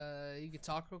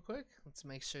talk real quick? Let's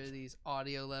make sure these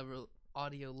audio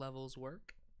levels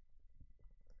work.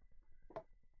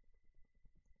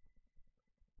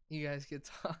 You guys can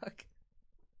talk.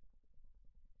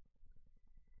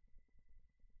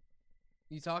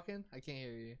 You talking? I can't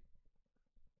hear you.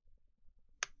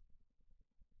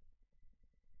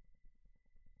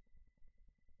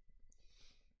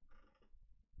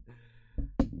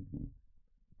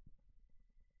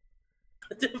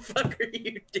 What the fuck are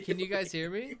you doing? Can you guys hear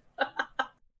me?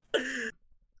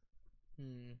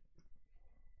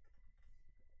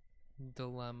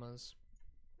 Dilemmas.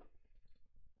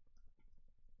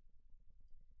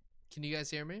 Can you guys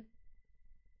hear me?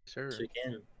 Sure. So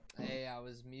again, Hey, I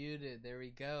was muted. There we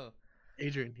go.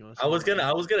 Adrian, you want to I was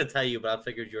gonna tell you, but I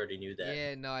figured you already knew that.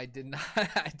 Yeah, no, I did not.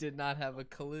 I did not have a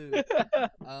clue.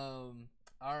 All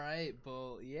right,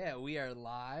 well, yeah, we are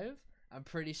live. I'm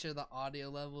pretty sure the audio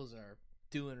levels are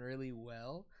doing really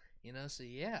well. So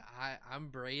yeah, I'm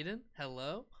Braden.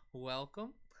 Hello,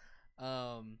 welcome.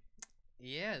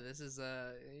 Yeah, this is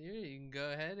you can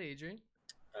go ahead, Adrian.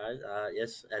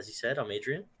 Yes, as you said, I'm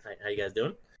Adrian. How you guys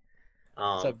doing?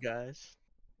 What's up, guys?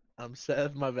 I'm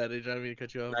Seth. My bad, Adrian. I didn't mean to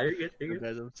cut you off. No, you're good. Hey,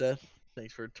 guys, I'm Seth.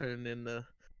 Thanks for turning in the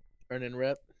Earning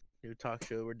Rep, new talk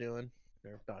show we're doing.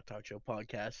 Or not talk show,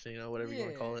 podcast, whatever you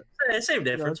want to call it. Same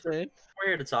difference. You know what I'm saying? We're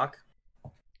here to talk.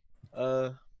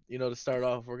 To start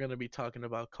off, we're gonna be talking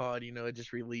about COD. It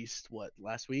just released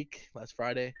last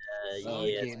Friday. Yeah,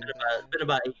 game. it's been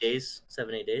about 8 days,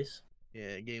 7-8 days.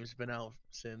 Yeah, game's been out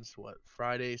since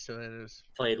Friday, so it was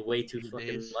Played way too 8 fucking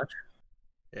days. much.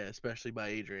 Yeah, especially by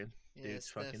Adrian. Yes, Dude's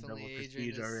fucking double definitely prestige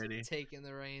Adrian is already. taking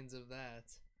the reins of that.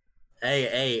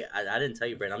 Hey, I didn't tell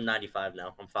you, Brent. I'm 95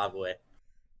 now. I'm 5 away.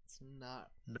 It's not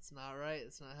right.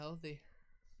 It's not healthy.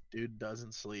 Dude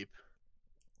doesn't sleep.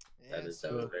 Yeah, That is so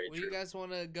very what do true. you guys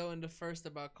want to go into first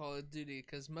about Call of Duty?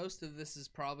 Because most of this is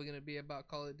probably going to be about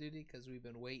Call of Duty because we've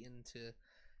been waiting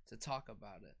to talk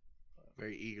about it.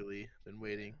 Very eagerly been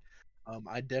waiting.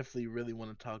 I definitely really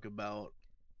want to talk about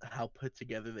how put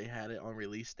together they had it on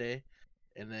release day.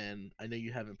 And then I know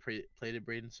you haven't played it,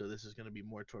 Braden, so this is going to be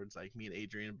more towards like me and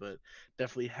Adrian, but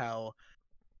definitely how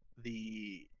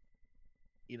the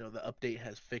update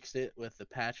has fixed it with the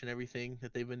patch and everything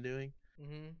that they've been doing.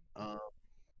 Mm-hmm.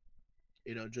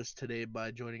 Just today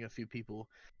by joining a few people,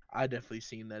 I definitely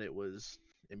seen that it was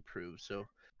improved. So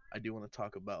I do want to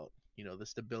talk about the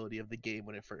stability of the game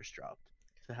when it first dropped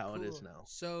to how it is now.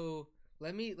 So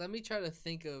let me try to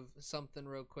think of something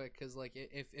real quick because like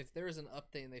if there was an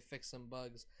update and they fixed some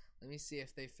bugs, let me see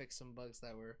if they fixed some bugs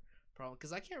that were problem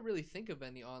because I can't really think of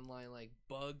any online like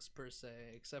bugs per se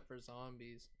except for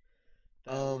zombies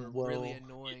that were really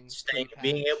annoying.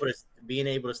 Being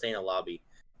able to stay in a lobby.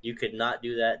 You could not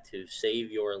do that to save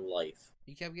your life.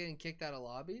 You kept getting kicked out of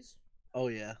lobbies? Oh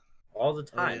yeah. All the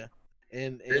time. Oh, yeah.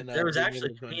 And there was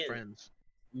actually friends.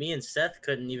 Me and Seth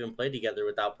couldn't even play together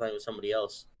without playing with somebody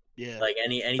else. Yeah. Like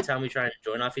anytime we tried to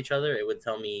join off each other, it would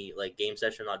tell me like game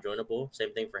session not joinable.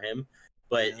 Same thing for him.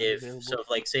 But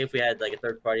say if we had like a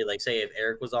third party, like say if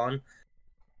Eric was on,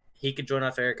 he could join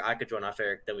off Eric, I could join off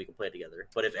Eric, then we could play together.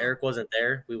 But if Eric wasn't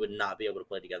there, we would not be able to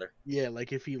play together. Yeah,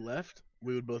 like if he left,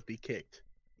 we would both be kicked.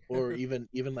 Or even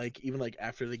like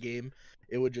after the game,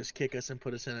 it would just kick us and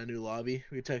put us in a new lobby.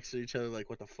 We texted each other like,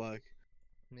 "What the fuck?"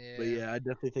 Yeah. But yeah, I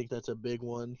definitely think that's a big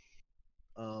one.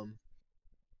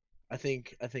 I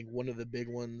think one of the big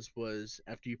ones was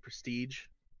after you prestige,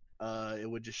 it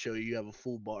would just show you have a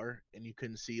full bar and you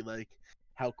couldn't see like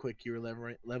how quick you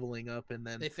were leveling up, and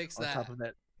then they fixed on that. top of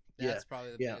that, that's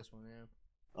probably the biggest one.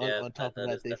 On top of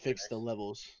that, they fixed the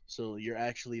levels, so you're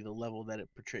actually the level that it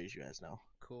portrays you as now.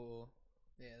 Cool.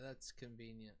 Yeah, that's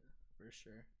convenient for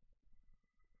sure.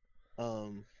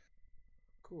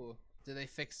 Cool. Did they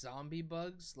fix zombie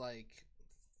bugs like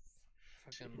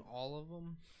fucking all of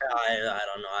them? I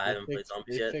don't know. I haven't played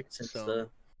zombies yet since the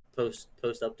post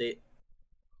update.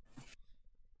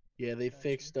 Yeah, they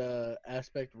fixed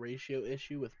aspect ratio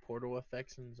issue with portal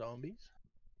effects and zombies.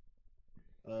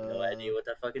 No idea what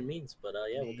that fucking means, but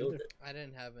yeah, we'll go with it. I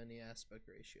didn't have any aspect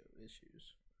ratio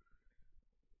issues.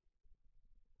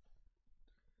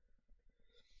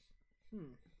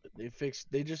 They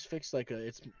just fixed like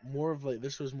it's more of like,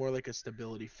 this was more like a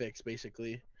stability fix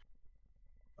basically.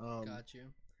 Got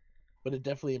you. But it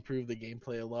definitely improved the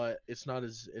gameplay a lot. It's not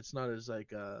as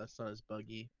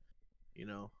buggy,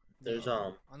 There's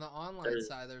on the online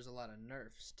side there's a lot of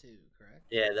nerfs too, correct?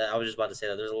 Yeah, I was just about to say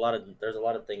that there's a lot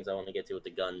of things I want to get to with the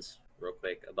guns real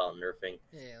quick about nerfing.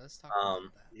 Yeah, let's talk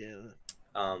about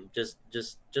that.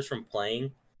 Just from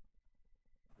playing,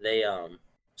 they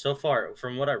so far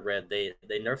from what I read, they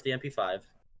nerfed the MP5,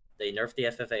 they nerfed the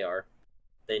FFAR,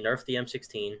 they nerfed the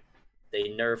M16, they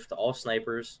nerfed all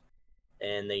snipers,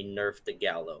 and they nerfed the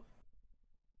Gallo.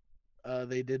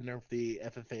 They did nerf the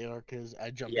FFAR because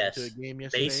I jumped into a Yes, game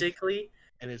yesterday, basically,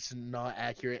 and it's not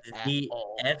accurate at the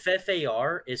all.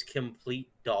 FFAR is complete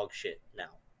dog shit now.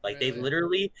 Like they Really?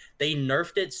 literally they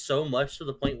nerfed it so much to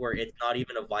the point where it's not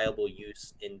even a viable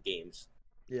use in games.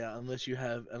 Yeah, unless you're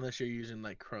using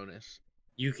like Cronus.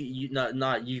 You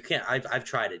not you can't. I've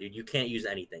tried it, dude. You can't use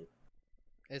anything.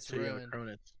 It's So you're on ruined.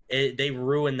 Cronus. They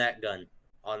ruined that gun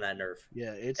on that nerf.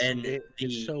 Yeah, And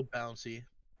it's so bouncy.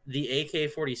 the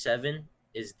AK-47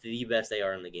 is the best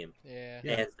AR in the game. Yeah.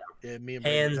 Yeah. Hands down. Yeah, me and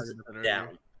Brandon Hands talked about that earlier.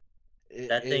 down.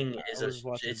 That thing I is was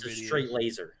watching it's a videos. straight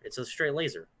laser. It's a straight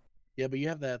laser. Yeah, but you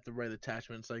have to have the right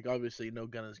attachments. Like obviously, no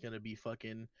gun is gonna be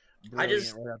fucking I brilliant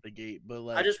just- right out the gate. But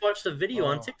like, I just watched a video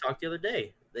on Oh. TikTok the other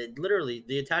day. Literally,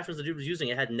 the attachments the dude was using,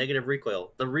 it had negative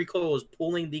recoil. The recoil was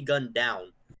pulling the gun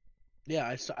down. yeah,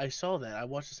 I saw that. I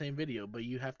watched the same video, but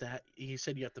you have to. He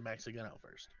said you have to max the gun out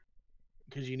first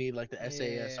because you need like the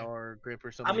SASR grip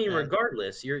or something. I mean, like that.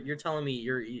 regardless, you're telling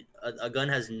me a gun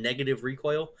has negative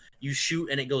recoil. You shoot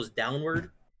and it goes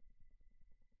downward.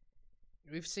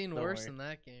 We've seen Don't worse worry. in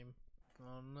that game.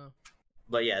 I don't know.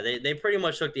 But yeah, they pretty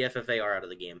much took the FFAR out of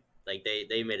the game. Like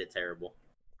they made it terrible.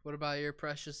 What about your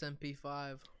precious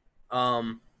MP5?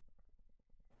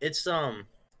 It's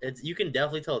you can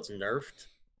definitely tell it's nerfed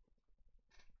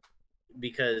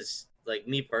because like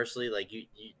me personally, like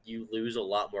you lose a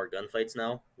lot more gunfights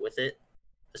now with it,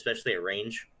 especially at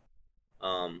range.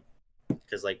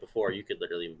 Because like before you could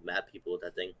literally map people with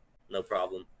that thing, no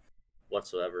problem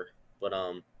whatsoever. But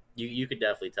you could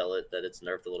definitely tell it that it's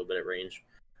nerfed a little bit at range.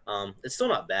 It's still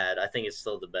not bad. I think it's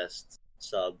still the best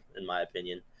sub in my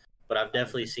opinion. But I've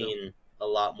definitely think so. seen a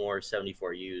lot more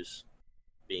 74Us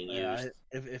being used.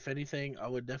 If anything, I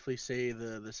would definitely say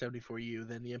the 74U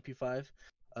than the MP5.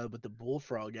 But the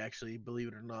Bullfrog actually, believe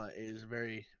it or not, is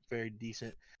very very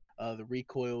decent. The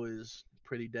recoil is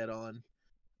pretty dead on.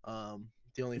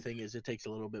 The only thing is it takes a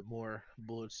little bit more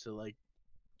bullets to like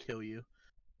kill you.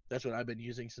 That's what I've been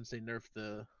using since they nerfed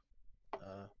the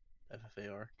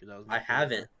FFAR. Because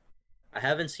I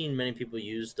haven't seen many people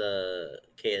use the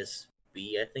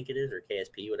KSB, I think it is, or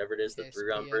KSP, whatever it is, the KSP,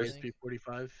 3-round I burst. think.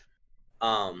 SP45.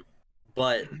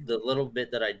 But the little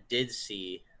bit that I did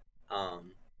see,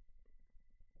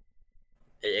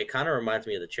 it kind of reminds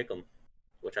me of the Chickum,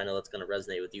 which I know that's going to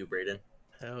resonate with you, Braden.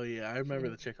 Hell yeah, I remember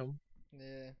the Chickum.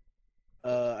 Yeah.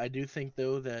 I do think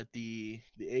though that the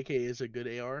AK is a good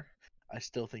AR. I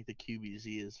still think the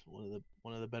QBZ is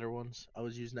one of the better ones. I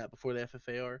was using that before the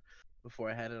FFAR, before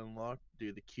I had it unlocked.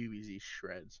 Dude, the QBZ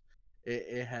shreds.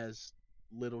 It has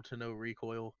little to no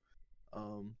recoil,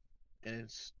 and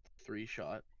it's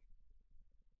 3-shot.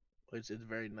 It's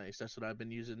very nice. That's what I've been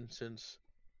using since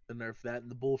the nerf. That and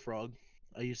the Bullfrog.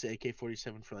 I used the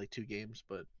AK-47 for like 2 games,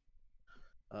 but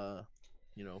without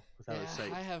Yeah, a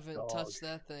sight. I haven't dog. touched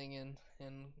that thing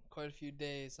in quite a few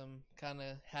days. I'm kind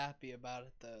of happy about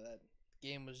it though. That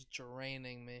game was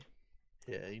draining me.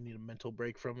 Yeah, you need a mental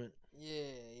break from it.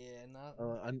 Yeah, not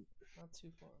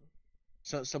too fun.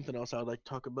 So something else I would like to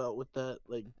talk about with that,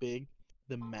 like big,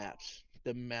 the maps.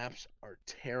 The maps are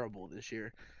terrible this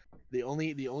year. The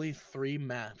only 3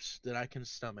 maps that I can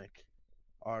stomach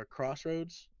are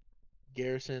Crossroads,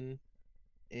 Garrison,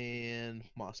 and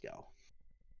Moscow.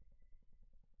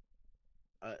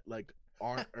 Like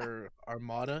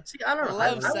Armada. See, I don't I know.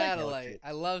 love I like Satellite.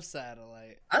 I love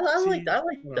Satellite. I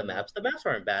like See, the maps. The maps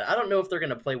aren't bad. I don't know if they're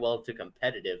gonna play well to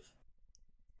competitive,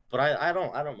 but I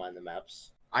don't mind the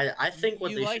maps. I think what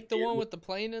you they like should the do, one with the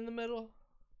plane in the middle?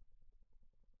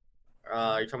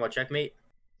 you're talking about Checkmate.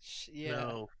 Yeah.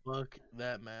 No, fuck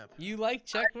that map. You like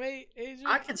Checkmate, Adrian?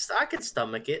 I could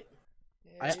stomach it.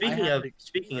 Yeah, Speaking have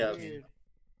of weird.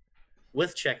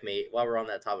 with Checkmate, while we're on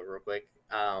that topic real quick,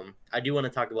 I do want to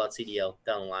talk about CDL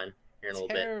down the line here in a little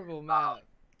bit. Terrible map.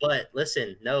 But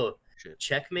listen, no, Shit.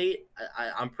 Checkmate.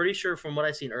 I'm pretty sure from what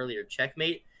I seen earlier,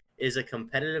 Checkmate is a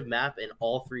competitive map in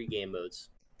all 3 game modes.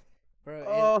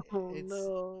 Bro, it's,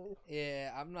 no.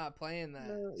 yeah, I'm not playing that.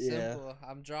 No. Yeah. Simple.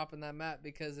 I'm dropping that map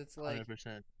because it's like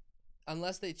 100%.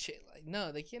 unless they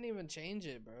no, they can't even change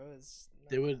it, bro. It's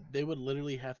They would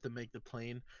literally have to make the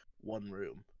plane one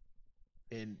room,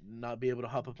 and not be able to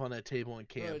hop up on that table and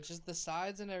camp. Bro, just the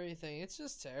sides and everything. It's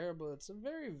just terrible. It's a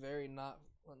very, very not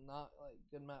like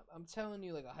good map. I'm telling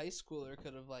you, like a high schooler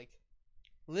could have like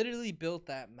literally built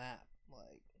that map.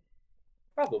 Like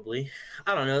Probably,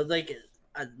 I don't know. Like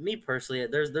me personally,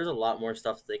 there's a lot more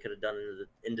stuff that they could have done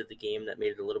into the game that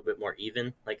made it a little bit more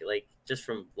even. Like just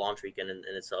from launch weekend in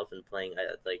itself and playing,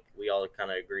 like we all kind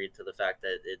of agreed to the fact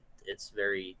that it's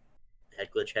very head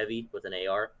glitch heavy with an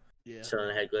AR. Yeah. So in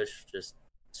a head glitch, just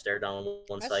stare down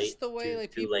one That's sight, just the way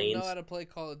like two people know lanes. how to play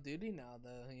Call of Duty now,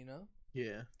 though. You know.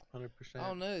 Yeah, I don't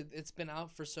 100%. know. It's been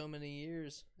out for so many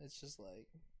years. It's just like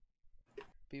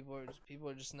people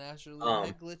are just naturally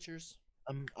head glitchers.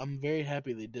 I'm very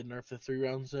happy they did nerf the 3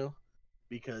 rounds though,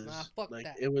 because Nah, fuck like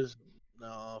that. it was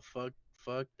no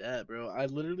fuck that, bro. I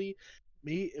literally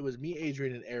it was me,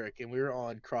 Adrian, and Eric, and we were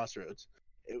on Crossroads.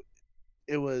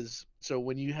 It was so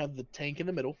when you have the tank in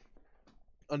the middle,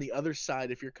 on the other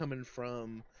side, if you're coming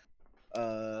from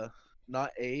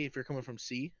not A, if you're coming from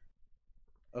C,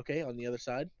 okay, on the other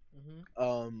side,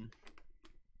 Mm-hmm.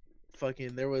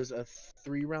 fucking there was a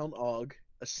 3 round AUG,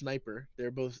 a sniper.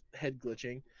 They're both head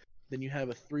glitching. Then you have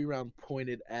a 3 round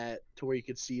pointed at to where you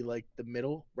could see like the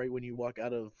middle, right when you walk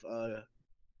out of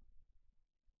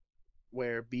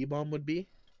where B bomb would be.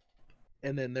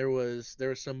 And then there was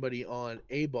somebody on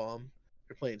A bomb.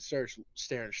 They're playing search,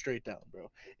 staring straight down,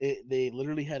 bro. They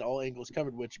literally had all angles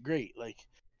covered, which great. Like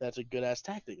that's a good ass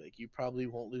tactic. Like you probably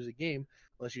won't lose a game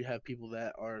unless you have people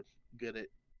that are good at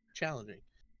challenging.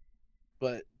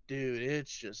 But dude,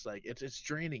 it's just like it's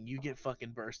draining. You get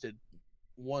fucking bursted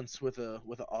once with a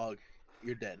AUG,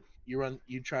 you're dead.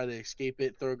 You try to escape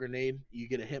it, throw a grenade, you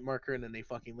get a hit marker, and then they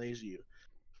fucking laser you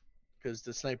because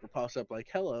the sniper pops up like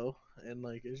hello, and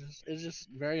like it's just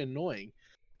very annoying.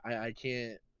 I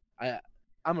can't.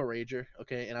 I'm a rager,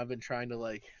 okay, and I've been trying to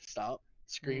like stop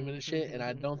screaming and shit, and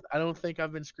I don't think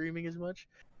I've been screaming as much,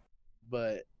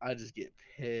 but I just get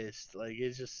pissed. Like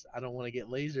it's just I don't want to get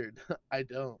lasered. I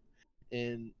don't,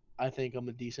 and I think I'm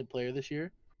a decent player this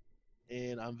year,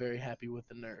 and I'm very happy with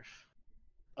the nerf.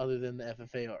 Other than the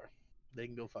FFAR, they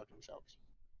can go fuck themselves.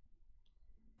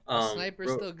 The sniper's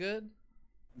Bro, still good.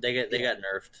 they got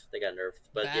nerfed. They got nerfed,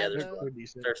 but Bad, yeah, though?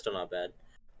 they're still not bad.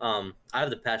 I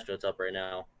have the patch notes up right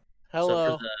now.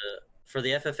 Hello. So for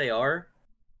the FFAR,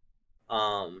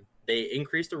 they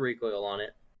increased the recoil on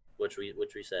it, which we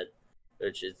said,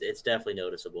 it's definitely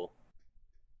noticeable.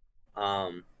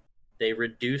 They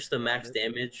reduced the max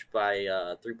damage by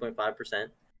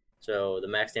 3.5%. So the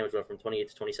max damage went from 28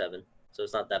 to 27. So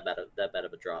it's not that bad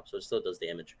of a drop. So it still does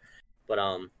damage. But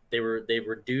they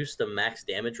reduced the max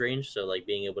damage range, so like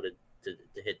being able to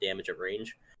hit damage at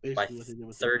range by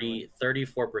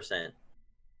 34%.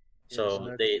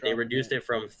 So they reduced it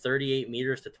from 38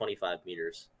 meters to 25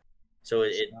 meters. So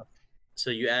so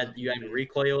you add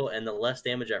recoil and the less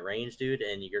damage at range, dude,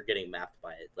 and you're getting mapped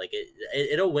by it. Like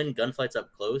it'll win gunfights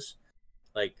up close,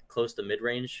 like close to mid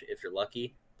range if you're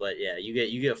lucky. But yeah,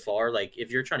 you get far. Like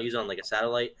if you're trying to use it on like a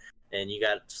satellite and you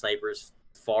got snipers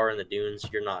far in the dunes,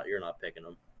 you're not picking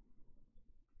them.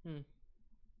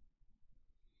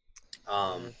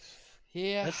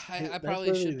 Yeah, I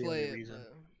probably should play it.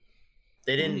 But...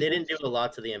 They didn't do a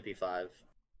lot to the MP5.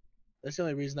 That's the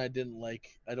only reason I don't like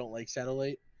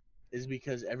satellite, is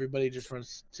because everybody just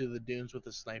runs to the dunes with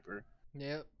a sniper.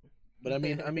 Yep. But I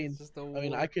mean,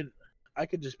 I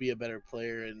could just be a better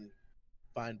player and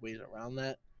find ways around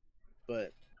that.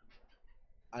 But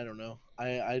I don't know.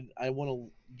 I want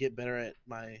to get better at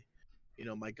my,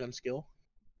 my gun skill,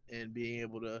 and being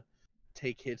able to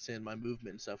take hits and my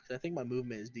movement and stuff. Because I think my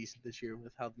movement is decent this year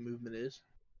with how the movement is.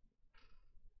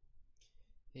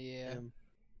 Yeah.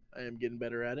 I am getting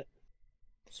better at it.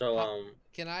 So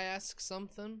can I ask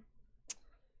something?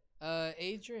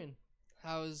 Adrian,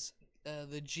 how's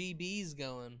the GBs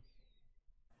going?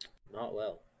 Not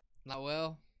well. Not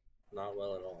well? Not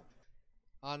well at all.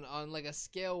 On like a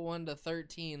scale 1 to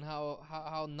 13,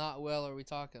 how not well are we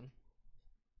talking?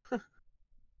 I'm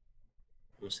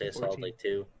gonna say a solid like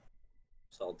 2.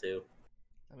 Solid 2.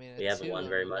 I mean, we haven't won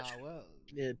very much. Well.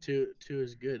 Yeah, 2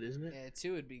 is good, isn't it? Yeah,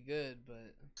 2 would be good,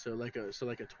 but so like a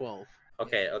 12.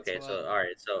 Okay, yeah, okay. 12. So all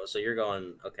right, so you're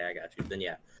going. Okay, I got you. Then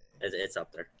yeah, it's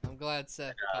up there. I'm glad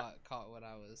Seth caught what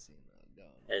I was going.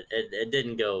 It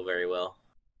didn't go very well.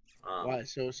 Why?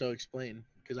 So explain,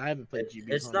 because I haven't played GB.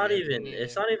 It's not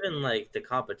even like the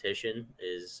competition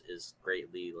is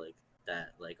greatly like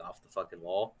that, like off the fucking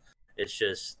wall. It's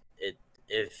just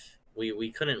if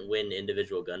we couldn't win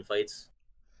individual gunfights.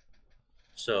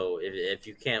 So if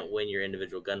you can't win your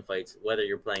individual gunfights, whether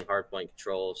you're playing hardpoint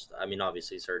controls, I mean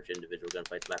obviously search individual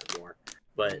gunfights matter more.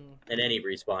 But in any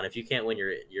respawn, if you can't win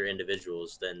your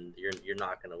individuals, then you're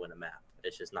not gonna win a map.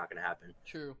 It's just not gonna happen.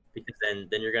 True. Because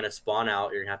then you're gonna spawn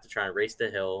out. You're gonna have to try and race the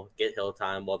hill, get hill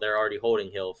time while they're already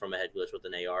holding hill from a head glitch with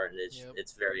an AR, and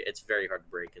it's very hard to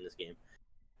break in this game.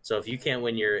 So if you can't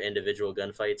win your individual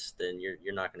gunfights, then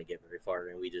you're not gonna get very far.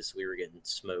 And we were getting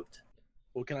smoked.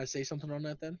 Well, can I say something on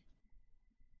that then?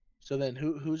 So then,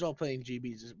 who's all playing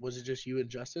GBs? Was it just you and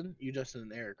Justin? You, Justin,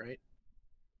 and Eric, right?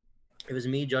 It was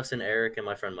me, Justin, Eric, and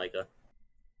my friend Micah.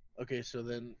 Okay, so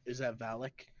then is that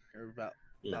Valak or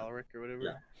No, Valoric or whatever.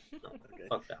 no, no. Okay.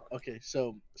 Fuck that. Okay.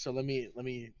 So let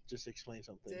me just explain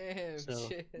something. Damn, So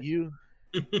shit. you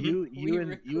We and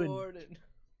recorded.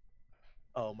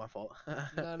 oh, my fault.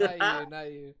 No, not you,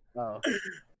 not you.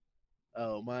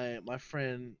 Oh, my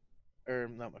friend, or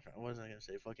not my friend. What was I gonna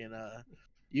say? Fucking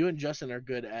you and Justin are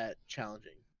good at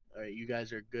challenging. All right, you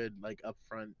guys are good like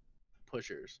upfront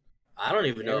pushers. I don't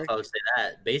even know if Eric, I would say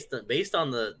that based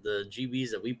on the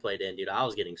GBs that we played in, dude. I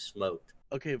was getting smoked.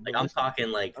 okay, Like but I'm listen,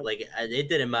 talking like it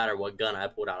didn't matter what gun I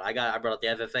pulled out. I brought out the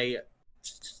FFA.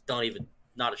 Just don't even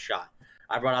not a shot.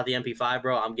 I brought out the MP5,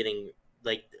 bro. I'm getting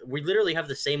like we literally have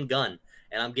the same gun,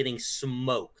 and I'm getting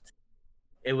smoked.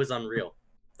 It was unreal.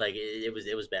 Like it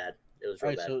was bad. It was all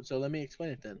real right, bad. so let me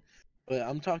explain it then. But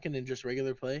I'm talking in just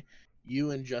regular play.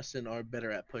 You and Justin are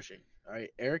better at pushing. All right,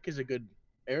 Eric is a I good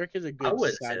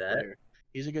wouldn't say side that. player.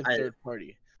 He's a good I third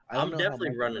party. I don't I'm know how definitely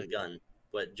Michael running plays. gun,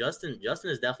 but Justin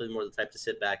is definitely more the type to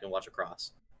sit back and watch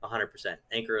across. 100%.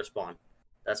 Anchor a spawn.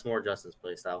 That's more Justin's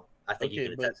play style. I think you Okay,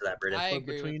 can but attest to that, Braden. I but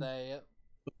agree with between that. Yep.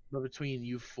 but between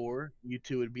you four, you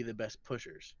two would be the best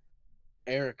pushers.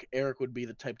 Eric would be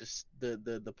the type to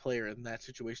the player in that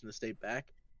situation to stay back.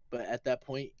 But at that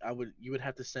point, you would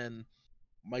have to send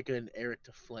Micah and Eric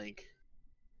to flank.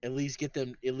 At least get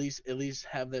them at least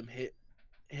have them hit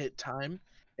time,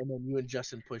 and then you and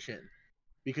Justin push in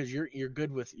because you're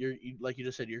good with like you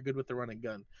just said, you're good with the run and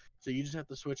gun. So you just have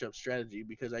to switch up strategy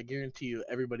because I guarantee you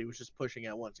everybody was just pushing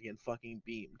at once again, fucking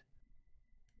beamed.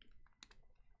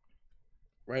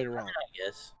 Right or wrong? I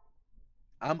guess.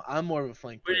 I'm more of a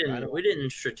flank player. We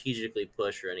didn't strategically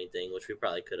push or anything, which we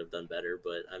probably could have done better.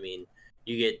 But I mean,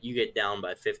 you get down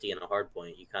by 50 in a hard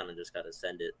point, you kind of just got to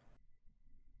send it.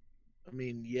 I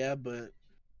mean, yeah, but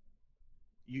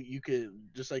you could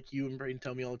just like you and Brayden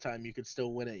tell me all the time, you could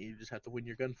still win it. You just have to win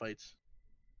your gunfights.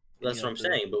 That's what I'm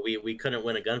saying. But we couldn't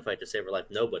win a gunfight to save our life.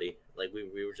 Nobody. Like we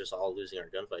were just all losing our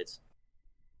gunfights.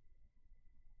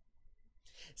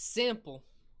 Simple.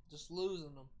 Just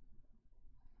losing them.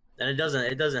 And it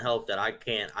doesn't help that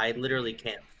I literally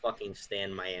can't fucking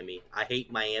stand Miami. I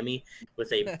hate Miami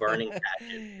with a burning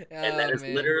passion. And that is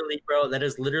literally, bro, that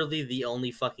is literally the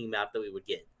only fucking map that we would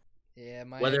get. Yeah,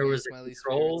 Miami whether it was is a my least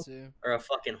control favorite too. or a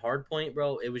fucking hard point,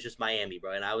 bro, it was just Miami,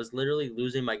 bro. And I was literally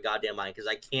losing my goddamn mind because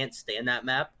I can't stand that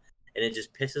map. And it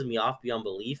just pisses me off beyond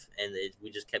belief. And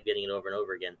we just kept getting it over and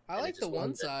over again. I like the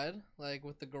one side, like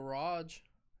with the garage.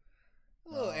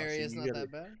 The little area is not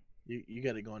that bad. You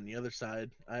got to go on the other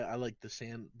side. I like the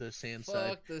sand side.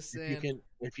 Fuck the sand.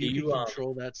 If you can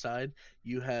control that side,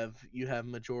 you have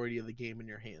majority of the game in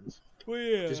your hands. Well,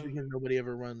 yeah. Just because nobody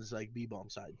ever runs like B-bomb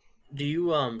side. Do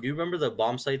you remember the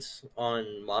bomb sites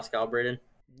on Moscow, Braden?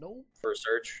 Nope. For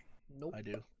search? Nope. I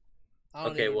do. I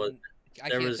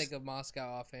can't think of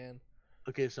Moscow offhand.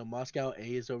 Okay, so Moscow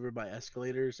A is over by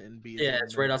escalators and B is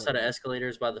it's right outside of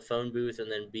escalators by the phone booth,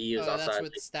 and then B is outside that's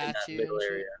with the statue in that middle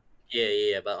area.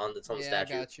 Yeah, but on the statue.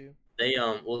 Yeah, I got you.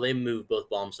 They moved both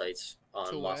bomb sites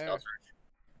on Moscow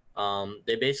search.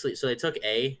 They basically they took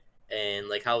A and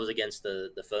like how it was against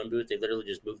the phone booth, they literally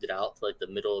just moved it out to like the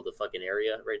middle of the fucking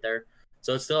area right there.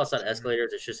 So it's still outside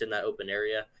escalators, it's just in that open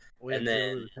area. And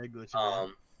then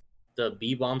the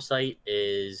B bomb site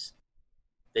is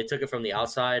they took it from the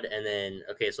outside, and then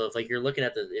so if like you're looking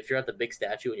at if you're at the big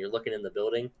statue and you're looking in the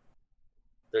building,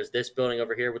 there's this building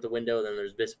over here with the window, and then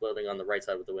there's this building on the right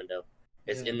side with the window.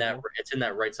 It's in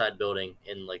that right side building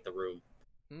in like the room.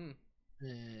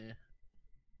 Yeah.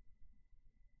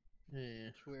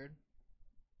 It's weird.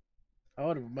 I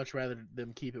would have much rather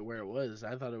them keep it where it was.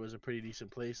 I thought it was a pretty decent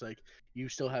place. Like you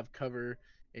still have cover,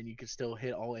 and you could still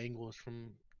hit all angles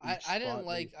from. I didn't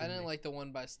like the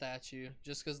one by statue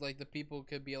just because like the people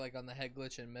could be like on the head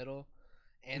glitch in middle,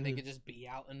 and they could just be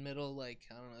out in middle. Like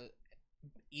I don't know,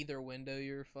 either window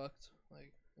you're fucked.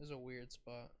 Like it was a weird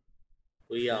spot.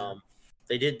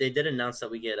 They did announce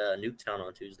that we get Nuketown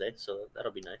on Tuesday, so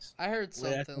that'll be nice. I heard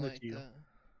something like that.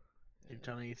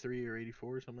 Nuketown 83 or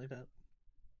 84 or something like that.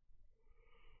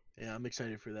 Yeah, I'm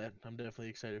excited for that. I'm definitely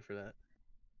excited for that.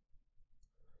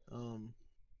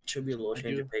 Should be a little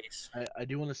change of pace. I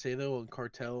do want to say though, on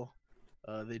Cartel,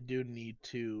 they do need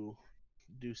to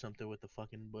do something with the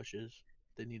fucking bushes.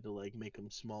 They need to like make them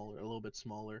smaller, a little bit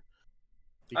smaller.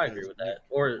 I agree with that,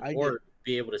 or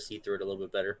be able to see through it a little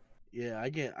bit better. Yeah, I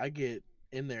get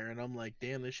in there and I'm like,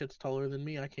 damn, this shit's taller than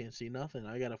me. I can't see nothing.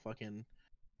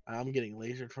 I'm getting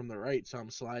lasered from the right, so I'm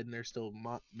sliding. They're still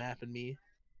mapping me.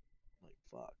 Like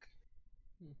fuck.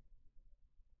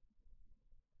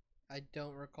 I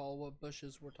don't recall what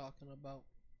bushes we're talking about.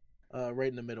 Right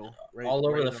in the middle. All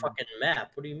over the fucking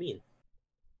map. What do you mean?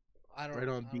 I don't. Right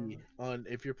on B. On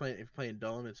if you're playing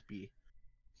Dom, it's B.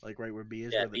 like right where B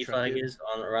is, Yeah, where the B truck flag is. is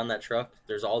on around that truck.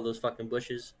 There's all those fucking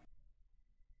bushes.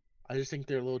 I just think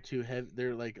they're a little too heavy.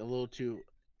 They're like a little too.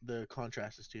 The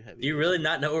contrast is too heavy. Do you really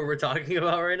not know what we're talking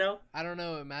about right now? I don't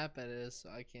know what map it is, so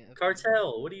I can't.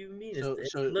 Cartel. What do you mean? So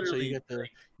It's so literally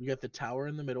you got the tower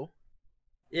in the middle.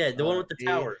 yeah, the one with the A,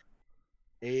 tower.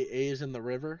 A is in the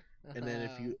river, and then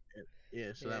if you so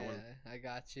yeah, that one. I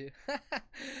got you.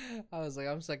 I was like,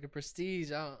 I'm second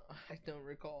prestige. I don't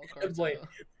recall That cartel.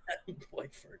 boy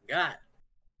forgot.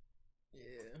 Yeah.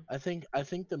 I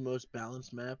think the most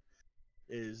balanced map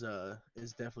is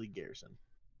definitely Garrison.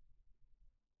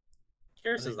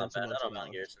 Garrison's not that's the bad. I most don't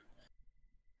mind balanced. Garrison.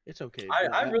 It's okay.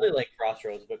 I really like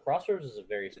Crossroads, but Crossroads is a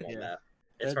very small Yeah. map.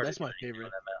 It's hard That's to do my anything favorite.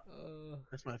 on that map.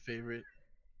 That's my favorite.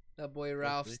 That boy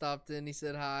Ralph Definitely. stopped in. He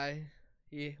said hi.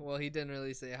 He didn't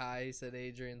really say hi. He said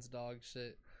Adrian's dog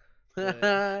shit.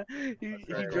 But he right,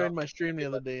 joined Ralph. my stream the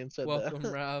other day and said welcome,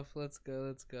 that. Ralph. Let's go.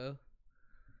 Let's go.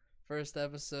 First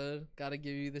episode. Gotta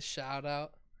give you the shout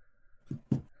out.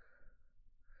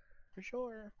 For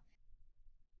sure.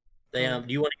 They do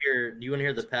you want to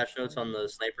hear the patch notes on the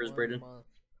snipers, Braden?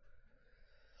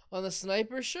 On the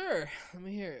sniper, sure. Let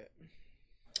me hear it.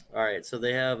 All right, so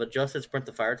they have adjusted sprint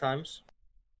to fire times.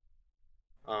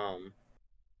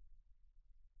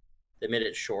 They made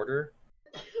it shorter.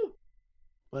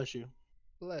 Bless you.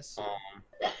 Bless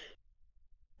you.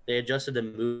 They adjusted the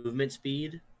movement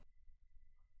speed,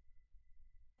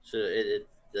 so it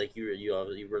like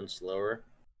you run slower.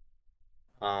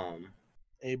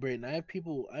 Hey Brayden, I have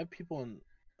people on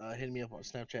hitting me up on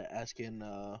Snapchat asking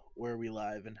where we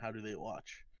live and how do they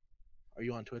watch. Are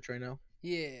you on Twitch right now?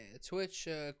 Yeah, Twitch,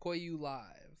 Koyu Live.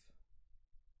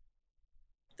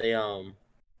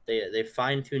 They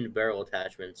fine tuned barrel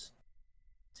attachments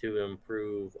to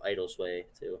improve idle sway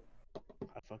too.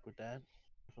 I fuck with that.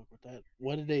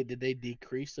 What did they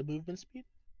decrease the movement speed?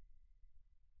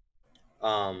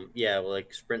 Yeah, well,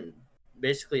 like sprint,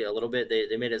 basically a little bit.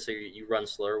 They made it so you run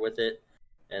slower with it,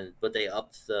 but they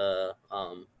upped the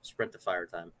sprint to fire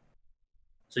time.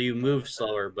 So you move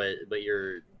slower, but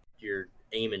your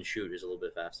aim and shoot is a little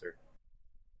bit faster.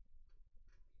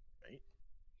 Right.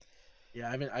 Yeah,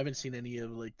 I haven't seen any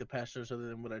of like the patch notes other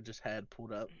than what I just had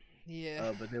pulled up.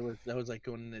 Yeah. But that was like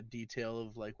going into detail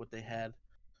of like what they had.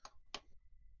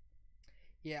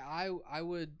 Yeah, I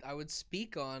would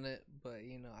speak on it, but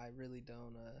I really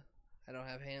don't I don't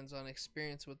have hands-on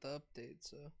experience with the update,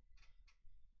 so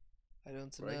I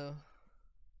don't Right. know.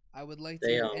 I would like to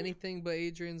hear anything but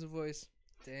Adrian's voice.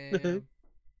 Damn.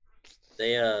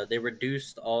 They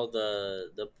reduced all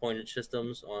the pointage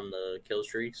systems on the kill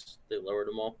streaks. They lowered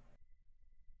them all.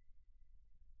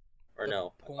 Or The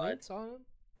no, points on him?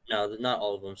 no, not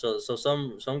all of them. So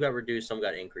some got reduced, some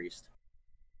got increased.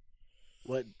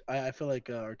 What I feel like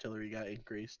artillery got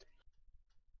increased.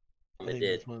 It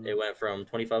did. It went from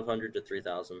 2,500 to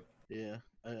 3,000. Yeah,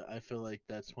 I feel like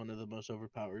that's one of the most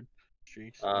overpowered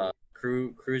streaks.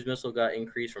 Cruise missile got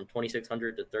increased from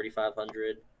 2,600 to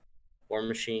 3,500. War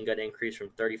machine got increased from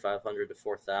 3,500 to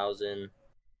 4,000.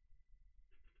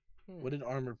 What did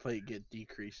armor plate get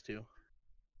decreased to?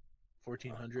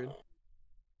 1,400.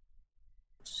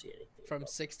 See anything From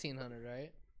 1,600,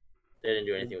 right? They didn't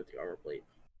do anything with the armor plate.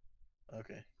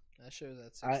 Okay. That shows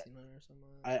that 1,600 or something.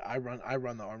 I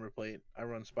run the armor plate. I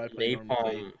run spy plate. Armor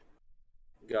plate. Napalm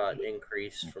got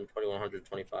increased from 2,100 to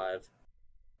 25.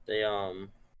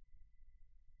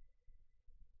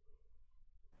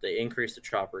 They increased the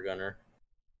chopper gunner,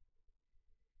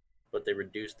 but they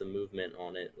reduced the movement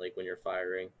on it, like when you're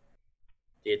firing.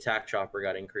 The attack chopper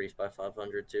got increased by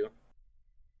 500 too.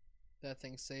 That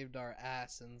thing saved our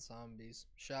ass in zombies.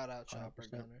 Shout out Chopper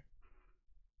 100%. Gunner.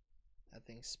 That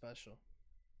thing's special.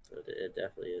 It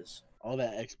definitely is. All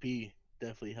that XP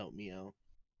definitely helped me out.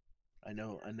 I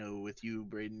know with you,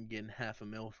 Braden, getting half a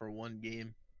mil for one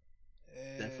game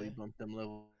definitely bumped them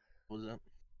levels up.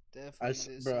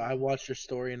 Definitely. I watched your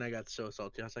story and I got so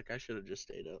salty. I was like, I should have just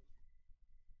stayed up.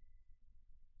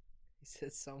 He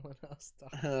said someone else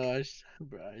talk. I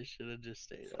should have just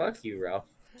stayed up. Fuck you, Ralph.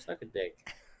 Suck a dick.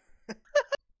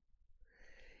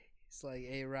 He's like,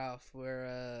 hey Ralph,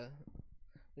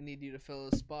 we need you to fill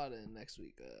a spot in next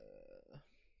week.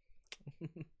 No,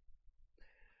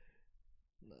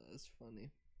 that's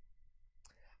funny.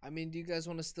 I mean, do you guys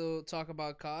want to still talk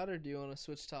about COD, or do you want to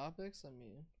switch topics? I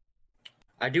mean,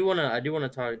 I do wanna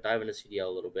dive into CDL a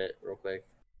little bit real quick.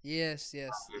 yes, yeah,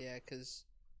 because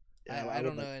I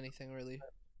don't know anything really.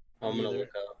 I'm gonna look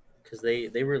up because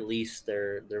they released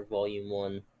their volume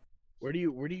 1 Where do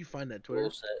you find that Twitter?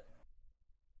 rule set.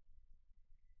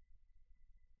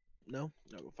 No,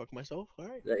 go fuck myself. All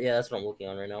right. Yeah, that's what I'm looking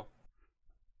on right now.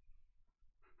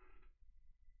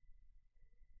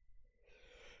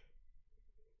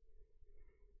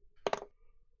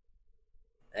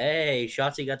 Hey,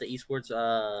 Shotzi got the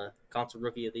esports console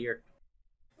rookie of the year.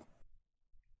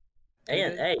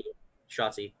 And hey,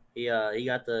 Shotzi, he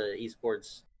got the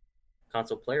esports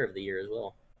console player of the year as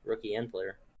well, rookie and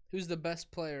player. Who's the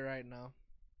best player right now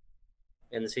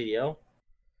in the CDL?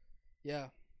 Yeah.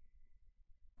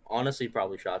 Honestly,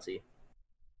 probably Shotzi.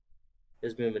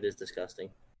 His movement is disgusting.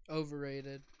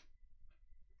 Overrated.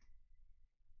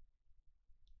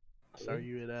 Let's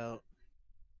argue it out.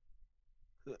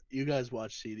 You guys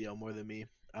watch CDL more than me.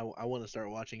 I want to start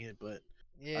watching it, but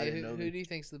yeah. I didn't know Who do you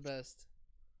think's the best?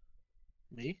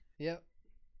 Me? Yep.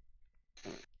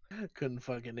 Couldn't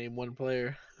fucking name one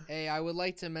player. Hey, I would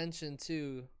like to mention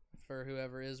too, for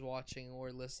whoever is watching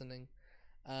or listening,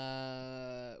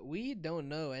 we don't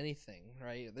know anything,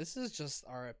 right? This is just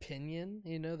our opinion,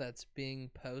 that's being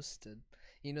posted.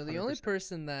 The 100%. Only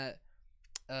person that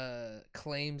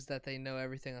claims that they know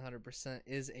everything 100%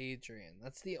 is Adrian.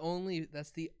 That's the only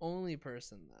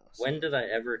person though. So, when did I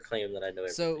ever claim that I know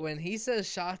everything? So when he says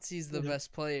Shotzi's the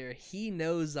best player, he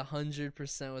knows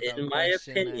 100% without in my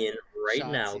opinion right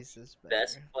now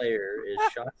best player is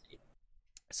Shotzi.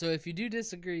 So if you do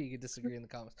disagree, you can disagree in the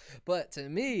comments. But to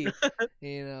me,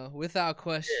 without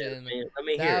question, let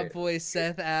me that hear boy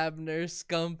Seth Abner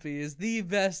Scumpy is the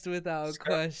best without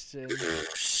question.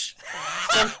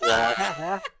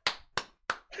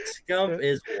 Scump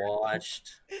is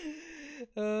washed.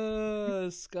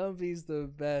 Scumpy's the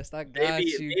best. I got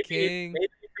you, King. Maybe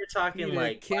if you're talking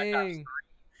like King. Black Ops 3. If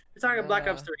you're talking Black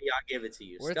Ops 3, I'll give it to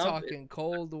you. We're talking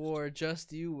Cold War.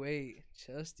 Just you wait.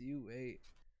 Just you wait.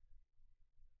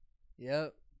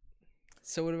 Yep.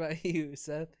 So what about you,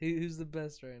 Seth? Who's the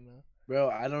best right now?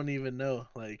 Bro, I don't even know.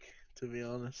 Like, to be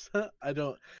honest, I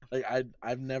don't like.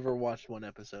 I've never watched one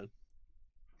episode.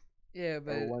 Yeah,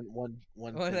 but one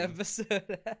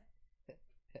episode.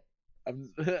 I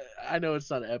know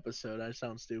it's not an episode. I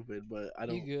sound stupid, but I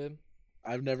don't. You good?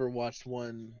 I've never watched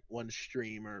one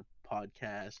stream or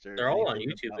podcast or. They're all on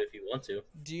YouTube if you want to.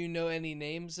 Do you know any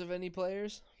names of any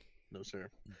players? No, sir.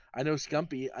 I know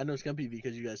Scumpy.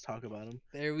 Because you guys talk about him.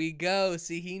 There we go.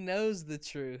 See, he knows the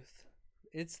truth.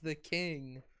 It's the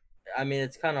king. I mean,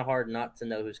 it's kind of hard not to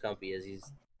know who Scumpy is.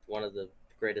 He's one of the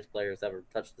greatest players ever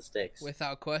touched the sticks.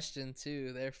 Without question,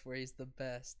 too. Therefore, he's the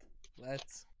best.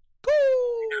 Let's go!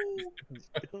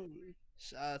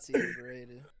 Shots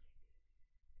overrated.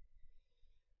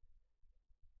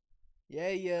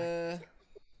 Yeah.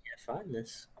 Find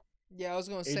this. Yeah, I was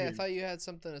gonna say, I thought you had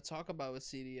something to talk about with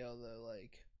CDL though,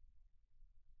 like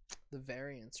the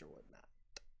variants or whatnot.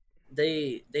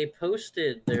 They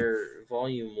posted their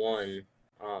volume 1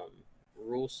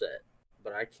 rule set,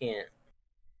 but I can't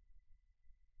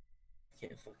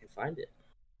fucking find it.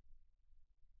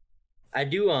 I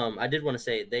did want to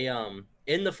say they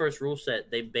in the first rule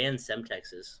set they banned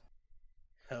Semtexes.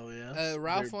 Hell yeah.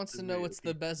 Ralph wants to know what's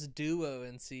the best duo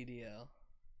in CDL.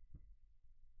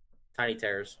 Tiny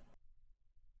Terrors.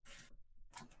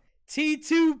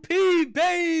 T2P,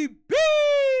 baby!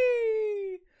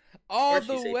 All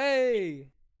the way!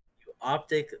 You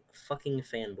Optic fucking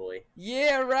fanboy.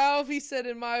 Yeah, Ralph, he said,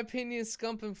 in my opinion,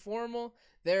 Scump and Formal.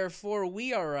 Therefore,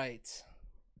 we are right.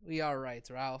 We are right,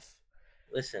 Ralph.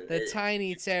 Listen. The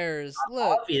Tiny Terrors.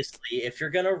 Look. Obviously, if you're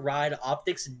going to ride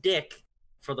Optic's dick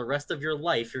for the rest of your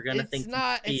life, you're going to think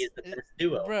T2P is the best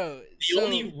duo. Bro, the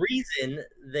only reason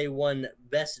they won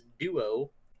best duo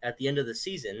at the end of the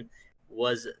season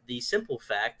was the simple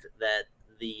fact that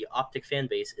the Optic fan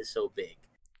base is so big.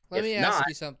 Let me ask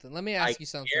you something real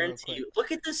quick.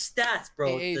 Look at the stats,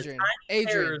 bro. Hey,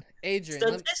 Adrian,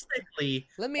 statistically,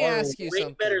 let me ask you something.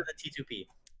 Way better than T2P.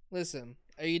 Listen,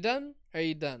 are you done?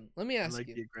 Let me ask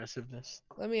you. The aggressiveness.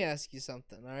 Let me ask you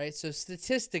something, all right? So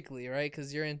statistically, right,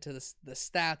 because you're into the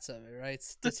stats of it, right?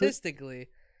 Statistically,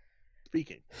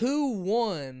 speaking, who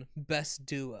won best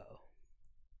duo?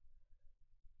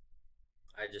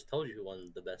 I just told you who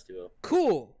won the best duo.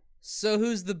 Cool. So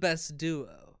who's the best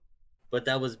duo? But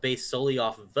that was based solely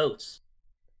off of votes.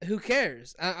 Who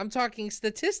cares? I'm talking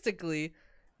statistically.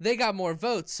 They got more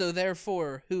votes, so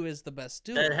therefore, who is the best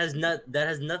duo? That has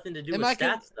nothing to do with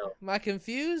stats, though. Am I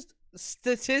confused?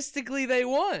 Statistically, they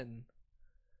won.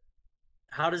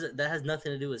 How does it? That has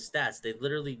nothing to do with stats. They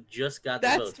literally just got the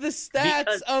votes. That's the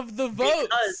stats of the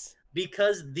votes.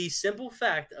 Because the simple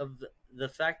fact of the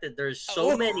fact that there's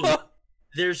so many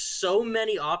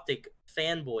Optic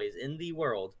fanboys in the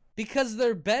world. Because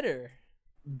they're better.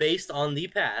 Based on the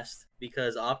past,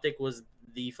 because Optic was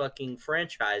the fucking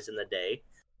franchise in the day.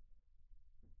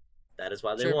 That is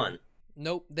why they won.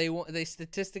 Nope, they won. They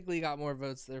statistically got more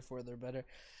votes, therefore they're better.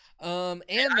 And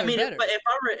they're better.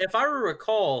 If I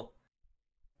recall,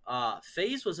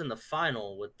 FaZe was in the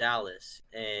final with Dallas,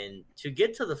 and to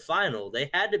get to the final, they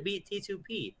had to beat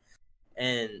T2P.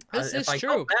 And This is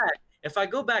true. if I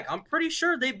go back, I'm pretty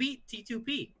sure they beat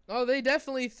T2P. Oh, they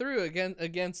definitely threw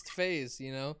against FaZe,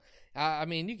 you know. I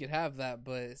mean, you could have that,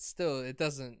 but still, it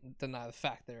doesn't deny the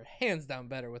fact they're hands down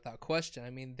better without question. I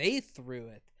mean, they threw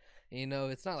it. You know,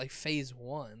 it's not like FaZe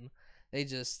won. They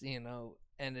just, you know,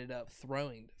 ended up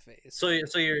throwing to FaZe.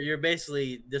 So you're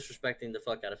basically disrespecting the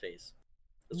fuck out of FaZe.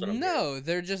 That's what I'm hearing.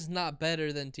 They're just not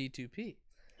better than T2P.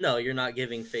 No, you're not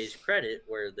giving FaZe credit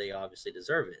where they obviously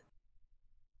deserve it.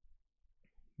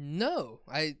 No,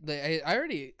 I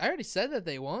already said that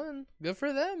they won. Good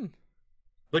for them.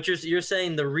 But you're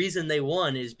saying the reason they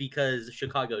won is because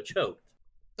Chicago choked.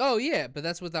 Oh yeah, but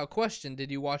that's without question. Did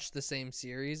you watch the same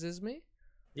series as me?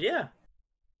 Yeah.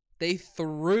 They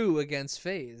threw against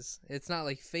FaZe. It's not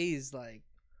like FaZe like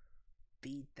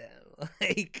beat them.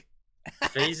 Like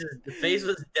FaZe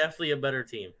was definitely a better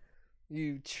team.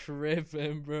 You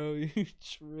tripping, bro. You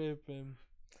tripping.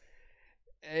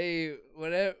 Hey,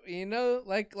 whatever, you know,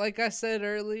 like I said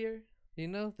earlier, you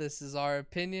know, this is our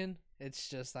opinion. It's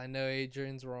just I know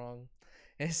Adrian's wrong.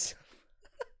 It's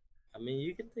I mean,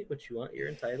 you can think what you want. You're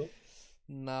entitled.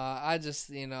 Nah, I just,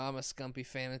 you know, I'm a Scumpy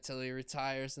fan until he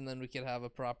retires, and then we could have a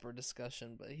proper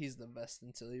discussion, but he's the best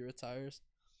until he retires.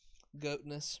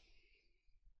 Goatness.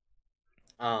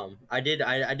 I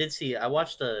did see. I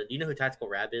watched do you know who Tactical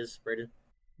Rab is, Braden?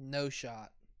 No shot.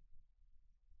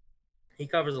 He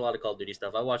covers a lot of Call of Duty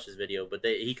stuff. I watched his video, but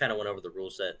he kind of went over the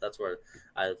rule set. That's where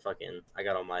I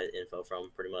got all my info from,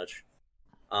 pretty much.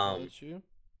 You?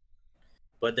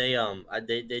 But they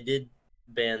did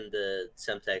ban the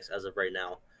Semtex as of right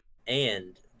now,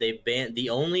 and they banned the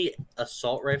only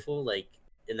assault rifle like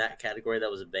in that category that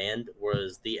was banned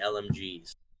was the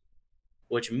LMGs,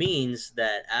 which means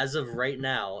that as of right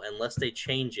now, unless they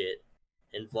change it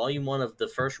in Volume 1 of the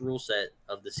first rule set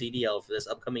of the CDL for this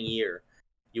upcoming year,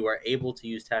 you are able to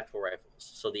use tactical rifles.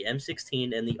 So the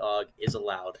M16 and the AUG is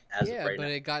allowed as of right now. Yeah,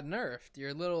 but it got nerfed.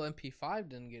 Your little MP5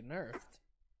 didn't get nerfed.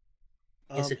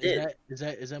 Yes, it did.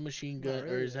 Is that machine gun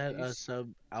really. or is that a sub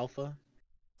alpha?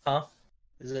 Huh?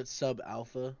 Is that sub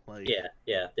alpha? Like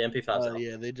Yeah, the MP5.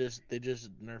 Yeah, they just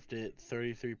nerfed it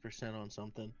 33% on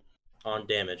something. On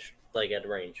damage, like at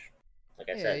range. Like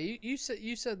I said. Yeah,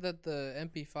 you said that the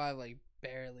MP5 like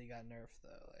barely got nerfed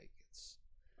though. Like it's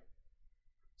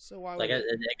so why would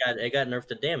it got nerfed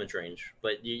to damage range.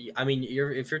 But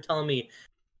if you're telling me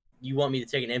you want me to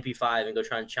take an MP5 and go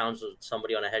try and challenge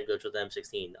somebody on a head coach with an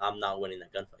M16, I'm not winning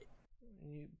that gunfight.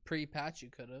 Pre-patch you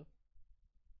could have.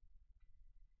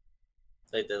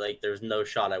 Like there's no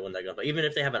shot I win that gunfight. Even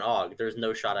if they have an AUG, there's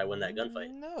no shot I win that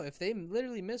gunfight. No, if they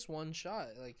literally miss one shot,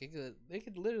 like they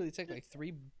could literally take like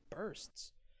 3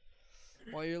 bursts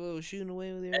while you're little shooting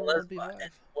away with your MP5.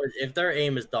 If their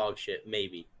aim is dog shit,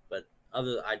 maybe, but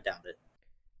I doubt it.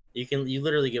 You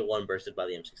literally get one bursted by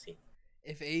the M16.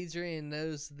 If Adrian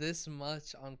knows this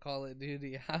much on Call of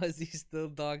Duty, how is he still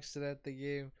dog shit at the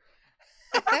game?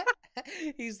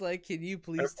 He's like, can you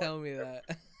please tell me that?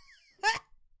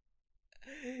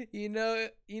 You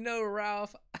know,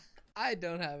 Ralph, I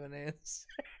don't have an answer.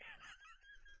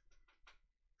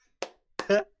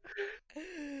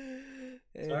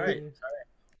 It's all right.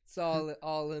 It's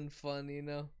all in fun, you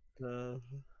know.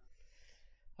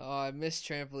 Oh, I miss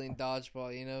trampoline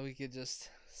dodgeball. You know, we could just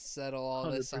settle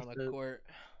all this on a court.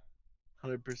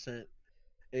 100%.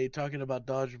 Hey, talking about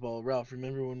dodgeball, Ralph,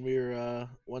 remember when we were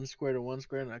 1 square to 1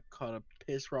 square and I caught a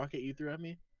piss rocket you threw at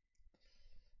me?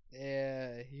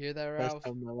 Yeah, you hear that, Ralph? Best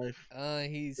time of my life.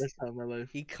 Best time of my life.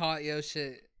 He caught your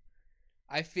shit.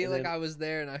 I feel like I was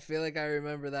there, and I feel like I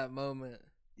remember that moment.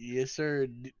 Yes, sir.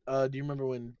 Do you remember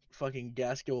when fucking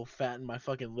Gaskell fattened my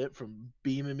fucking lip from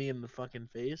beaming me in the fucking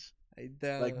face? I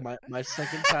don't. Like my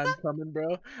second time coming,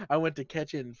 bro. I went to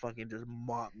catch it and fucking just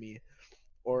mopped me.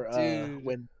 Or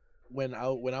when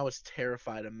I was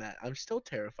terrified of Matt. I'm still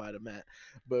terrified of Matt.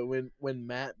 But when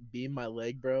Matt beamed my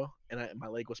leg, bro, and my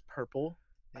leg was purple,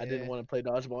 I didn't want to play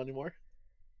dodgeball anymore.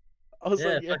 I was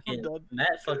like, I'm done.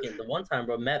 Matt the one time,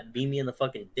 bro, Matt beat me in the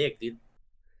fucking dick, dude.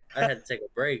 I had to take a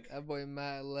break. That boy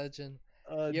Matt, legend.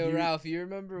 Yo, dude. Ralph, you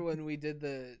remember when we did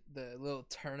the little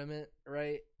tournament,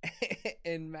 right?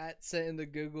 And Matt sent in the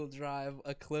Google Drive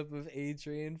a clip of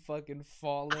Adrian fucking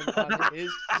falling on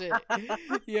his shit.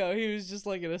 Yo, he was just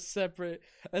like in a separate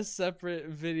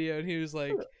video, and he was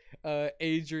like,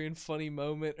 Adrian funny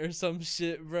moment or some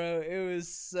shit, bro. It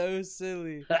was so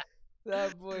silly.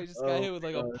 That boy just got hit with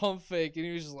like a pump fake, and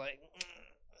he was just like,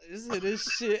 "This is his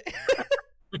shit."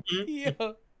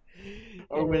 Yo.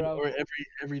 Or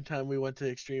every time we went to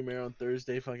Extreme Air on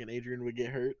Thursday, fucking Adrian would get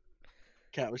hurt.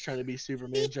 Cat was trying to be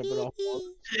Superman jumping off walls.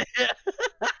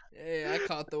 Hey, I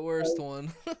caught the worst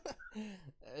one.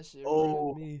 That shit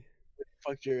Oh. ruined me.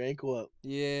 Fucked your ankle up.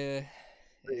 Yeah.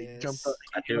 He jumped Yes. up.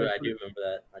 I do remember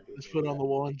that. His foot on the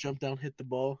wall and jumped down, hit the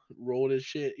ball, rolled his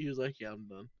shit. He was like, "Yeah, I'm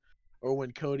done." Or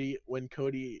when Cody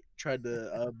tried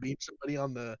to beat somebody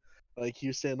on the, like, he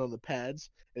was standing on the pads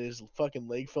and his fucking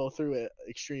leg fell through at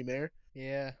Extreme Air.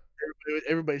 Yeah.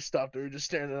 Everybody stopped. They were just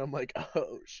staring at him like,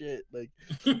 "Oh shit!" Like,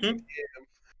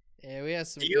 Yeah, we had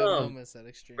some Do good you, moments at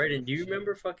Extreme. Brayden, do you for sure.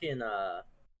 remember fucking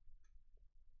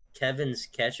Kevin's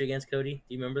catch against Cody?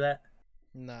 Do you remember that?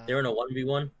 Nah. They were in a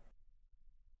 1v1.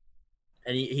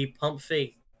 And he pump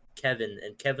faked Kevin,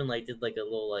 and Kevin like did like a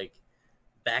little like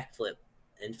backflip,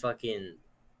 and fucking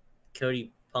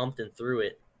Cody pumped and threw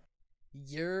it.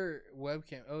 Your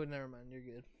webcam. Oh, never mind. You're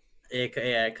good.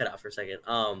 Yeah, I cut out for a second.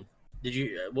 Did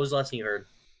you? What was the last thing you heard?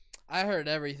 I heard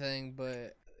everything,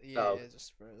 but yeah, Oh. it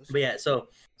just froze. But yeah, so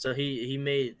he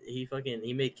made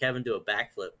Kevin do a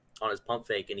backflip on his pump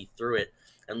fake, and he threw it,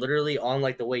 and literally on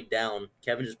like the way down,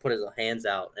 Kevin just put his hands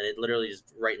out, and it literally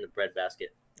just right in the bread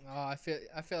basket. Oh, I feel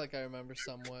like I remember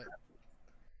somewhat.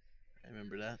 I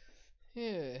remember that.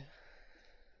 Yeah.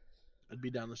 I'd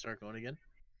be down to start going again.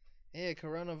 Yeah,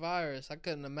 coronavirus. I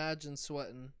couldn't imagine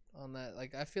sweating on that.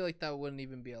 Like, I feel like that wouldn't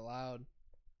even be allowed.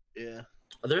 Yeah.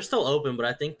 They're still open, but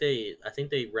I think they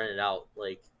rent it out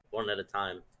like one at a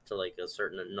time to like a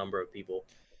certain number of people.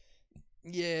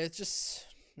 Yeah, it's just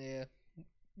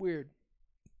weird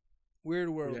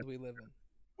world Yeah. we live in.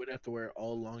 We'd have to wear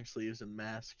all long sleeves and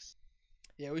masks.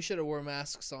 Yeah, we should have wore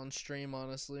masks on stream,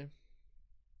 honestly.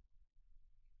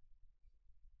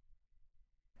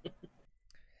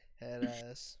 Head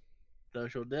ass.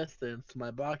 Social distance.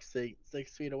 My box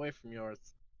 6 feet away from yours.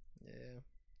 Yeah.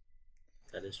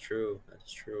 That is true.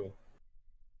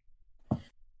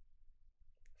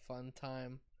 Fun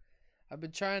time. I've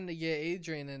been trying to get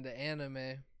Adrian into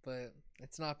anime, but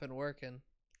it's not been working.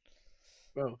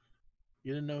 Bro,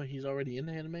 you didn't know he's already in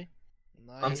the anime?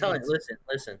 I'm telling you,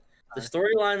 listen. The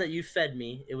storyline that you fed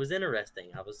me, it was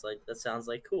interesting. I was like, that sounds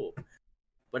like cool.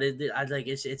 But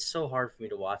it's so hard for me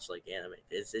to watch like anime.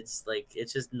 It's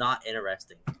just not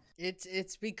interesting.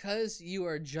 It's because you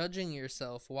are judging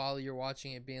yourself while you're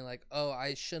watching it, being like, "Oh,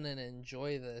 I shouldn't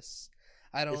enjoy this.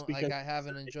 I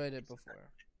haven't enjoyed it before."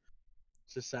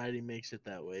 Society makes it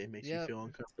that way. It makes you feel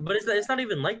uncomfortable. But it's not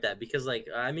even like that because like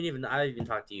I even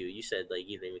talked to you. You said like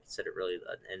you didn't even consider it really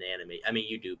an anime. I mean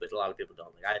you do, but a lot of people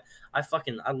don't. Like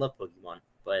I love Pokemon,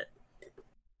 but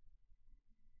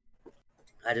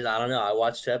I don't know. I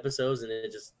watched 2 episodes and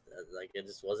it just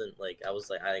wasn't like I was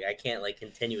like I can't like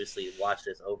continuously watch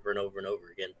this over and over and over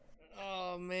again.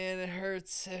 Oh man, it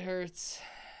hurts. It hurts.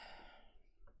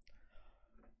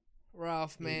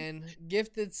 Ralph, man,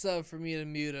 gifted sub for me to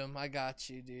mute him. I got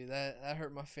you, dude. That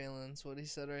hurt my feelings. What he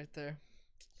said right there.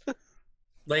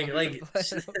 Like I'm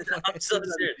so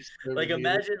serious. Like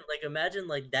imagine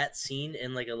like that scene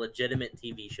in like a legitimate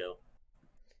TV show.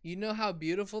 You know how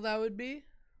beautiful that would be?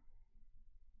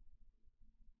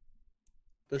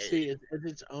 But see,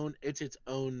 it's its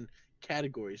own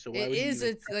category. So why would you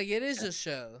even... it is a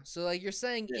show. So like you're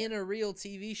saying in a real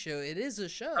TV show, it is a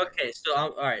show. Okay, so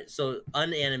all right, so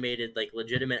unanimated, like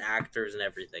legitimate actors and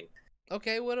everything.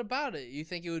 Okay, what about it? You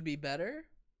think it would be better?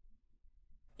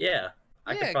 Yeah,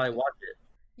 I could probably watch it.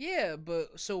 Yeah,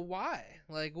 but so why?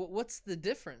 Like, what's the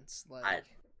difference? Like,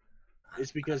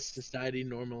 it's because society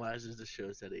normalizes the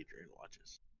shows that Adrian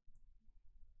watches.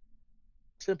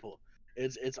 Simple.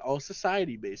 It's all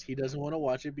society based. He doesn't want to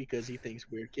watch it because he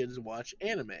thinks weird kids watch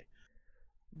anime.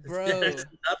 Bro, there's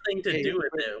nothing to do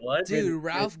with it. What? Dude,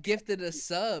 Ralph gifted a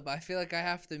sub. I feel like I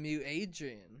have to mute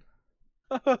Adrian.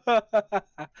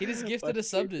 He just gifted a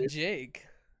sub to Jake.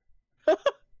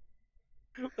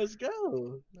 Let's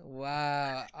go.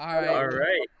 Wow. All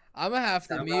right. I'm gonna have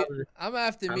to mute. I'm gonna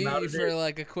have to mute you for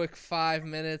like a quick 5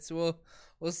 minutes. We'll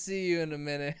see you in a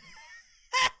minute.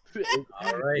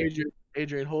 All right.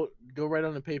 Adrian, go right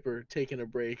on the paper, taking a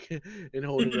break, and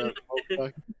hold it up. Oh,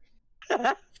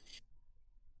 fuck.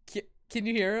 Can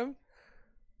you hear him?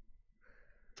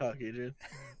 Talk, Adrian.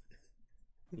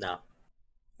 No.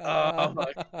 Oh,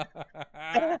 why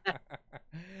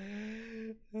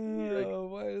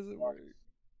does it work?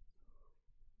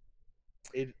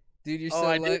 Dude, you're so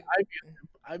I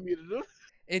muted him.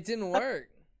 It didn't work.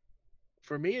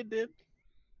 For me, it did.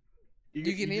 You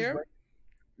can hear him?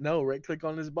 No, right click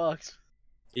on his box.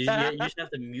 You just have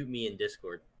to mute me in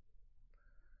Discord.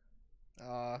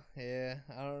 Yeah.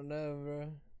 I don't know,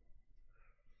 bro.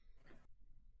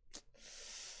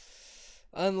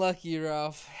 Unlucky,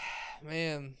 Ralph.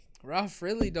 Man, Ralph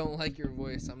really don't like your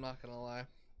voice, I'm not gonna lie.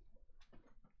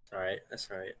 All right, that's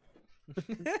all right.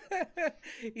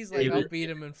 He's like, I'll beat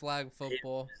him in flag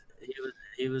football.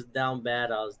 He was down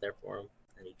bad. I was there for him,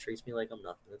 and he treats me like I'm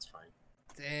nothing. That's fine.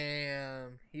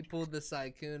 Damn, he pulled the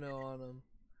Saikuno on him.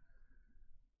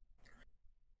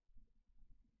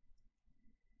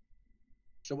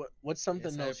 So what's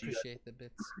something yes, else? I appreciate the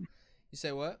bits. You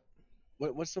say what?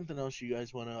 What's something else you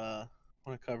guys wanna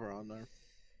cover on our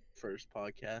first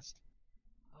podcast?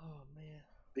 Oh man.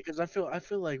 Because I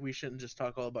feel like we shouldn't just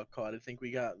talk all about COD. I think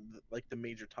we got like the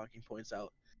major talking points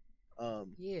out.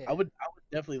 Yeah. I would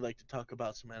definitely like to talk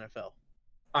about some NFL. All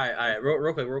right,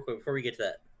 real quick, before we get to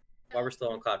that, while we're still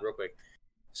on COD, real quick.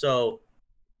 So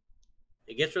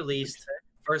it gets released.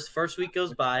 First week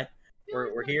goes by.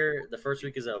 We're here. The first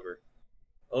week is over.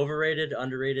 Overrated,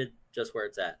 underrated, just where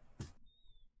it's at.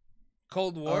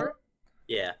 Cold War?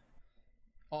 Yeah.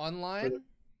 Online?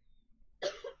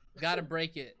 Gotta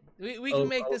break it. We can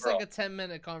make this like a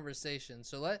 10-minute conversation.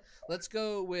 So let's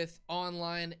go with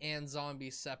online and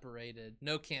zombies separated.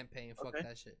 No campaign. Fuck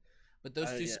that shit. But those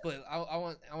two split. I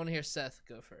want to hear Seth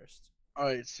go first. All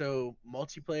right, so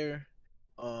multiplayer,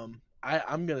 I'm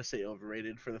gonna say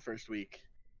overrated for the first week.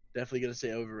 Definitely gonna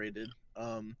say overrated.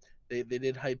 They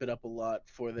did hype it up a lot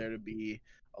for there to be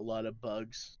a lot of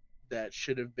bugs that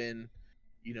should have been,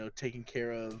 taken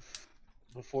care of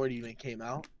before it even came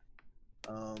out.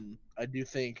 I do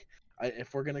think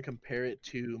if we're gonna compare it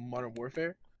to Modern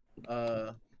Warfare,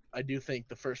 I do think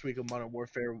the first week of Modern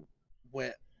Warfare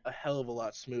went a hell of a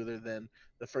lot smoother than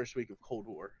the first week of Cold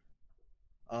War.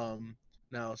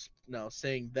 Now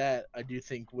saying that, I do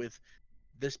think with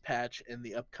this patch and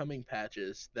the upcoming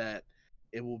patches that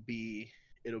it'll be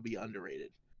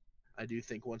underrated. I do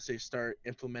think once they start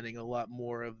implementing a lot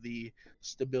more of the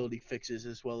stability fixes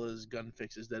as well as gun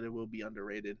fixes, that it will be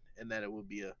underrated and that it will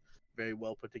be a very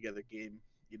well put together game,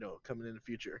 coming in the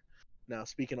future. Now,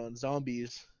 speaking on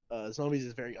zombies, zombies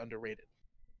is very underrated.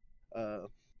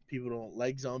 People don't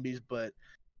like zombies, but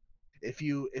if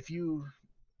you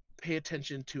pay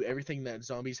attention to everything that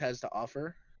zombies has to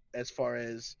offer, as far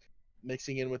as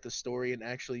mixing in with the story and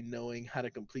actually knowing how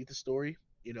to complete the story,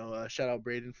 shout out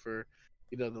Braden for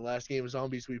the last game of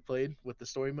zombies we played with the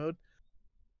story mode.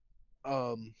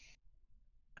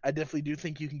 I definitely do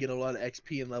think you can get a lot of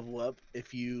XP and level up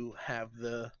if you have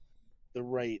the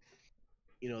right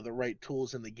the right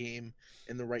tools in the game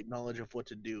and the right knowledge of what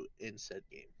to do in said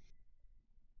game.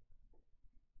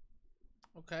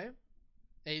 Okay.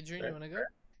 Adrian, you want to go?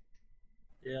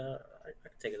 Yeah, I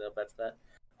can take it up after that.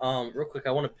 Real quick,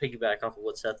 I want to piggyback off of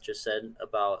what Seth just said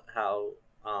about how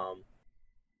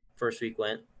first week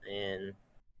went and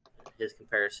his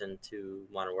comparison to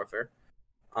Modern Warfare.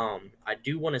 I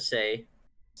do want to say,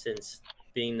 since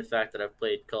being the fact that I've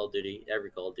played Call of Duty, every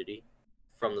Call of Duty,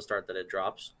 from the start that it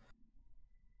drops,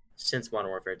 since Modern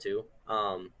Warfare 2,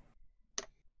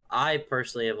 I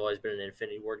personally have always been an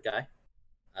Infinity Ward guy.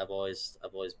 I've always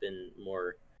been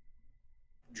more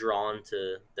drawn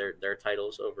to their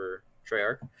titles over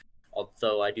Treyarch,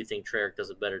 although I do think Treyarch does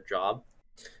a better job.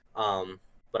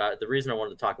 But the reason I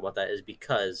wanted to talk about that is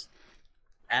because,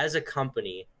 as a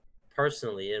company,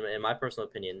 personally, in my personal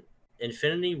opinion,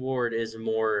 Infinity Ward is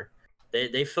more.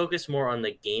 They focus more on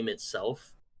the game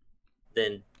itself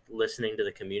than listening to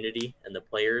the community and the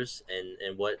players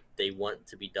and what they want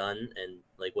to be done and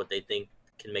like what they think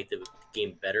can make the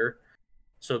game better.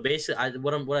 So basically,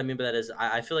 what I mean by that is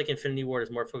I feel like Infinity Ward is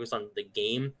more focused on the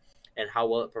game and how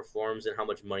well it performs and how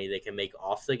much money they can make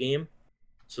off the game.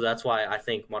 So that's why I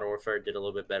think Modern Warfare did a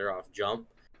little bit better off jump,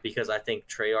 because I think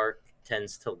Treyarch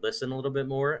tends to listen a little bit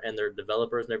more, and their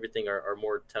developers and everything are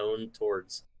more toned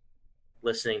towards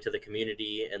listening to the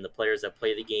community and the players that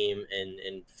play the game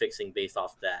and fixing based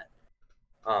off that.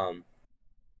 And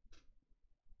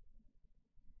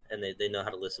they know how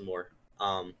to listen more.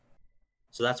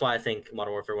 So that's why I think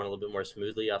Modern Warfare went a little bit more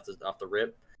smoothly off the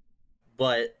rip.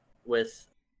 But with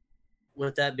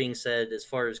that being said, as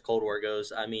far as Cold War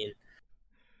goes, I mean,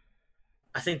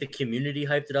 I think the community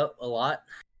hyped it up a lot,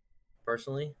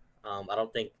 personally. I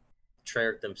don't think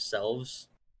Treyarch themselves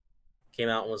came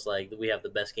out and was like, we have the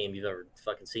best game you've ever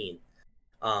fucking seen.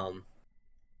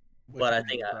 But I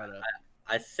think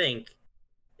I think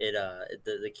it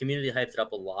the community hyped it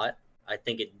up a lot. I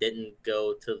think it didn't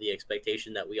go to the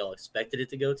expectation that we all expected it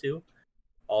to go to.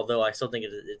 Although I still think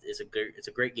it's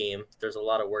a great game. There's a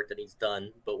lot of work that needs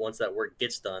done, but once that work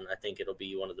gets done, I think it'll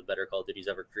be one of the better Call of Duties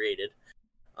ever created.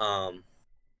 So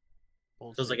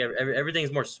it's like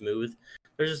everything's more smooth.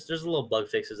 There's a little bug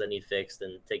fixes that need fixed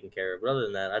and taken care of. But other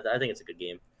than that, I think it's a good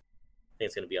game. I think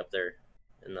it's going to be up there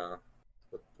in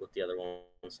with the other ones.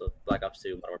 So Black Ops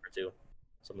 2, Modern Warfare 2,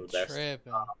 some of the best.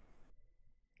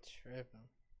 Tripping.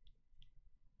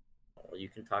 Well, you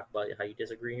can talk about how you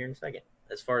disagree here in a second.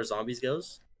 As far as zombies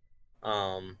goes,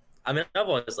 I mean, I've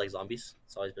always liked zombies.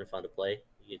 It's always been fun to play.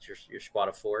 You get your squad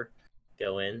of 4,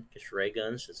 go in, get your ray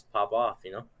guns, just pop off.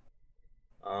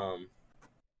 Um,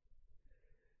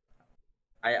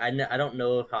 I don't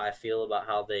know how I feel about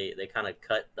how they kind of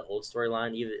cut the old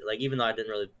storyline. Even though I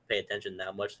didn't really pay attention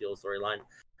that much to the old storyline,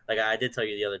 like I did tell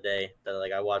you the other day that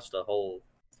like I watched a whole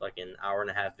fucking hour and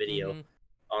a half video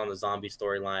on the zombie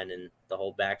storyline and the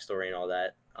whole backstory and all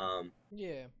that.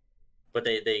 Yeah. But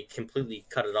they completely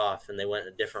cut it off and they went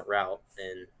a different route,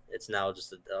 and it's now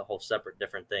just a whole separate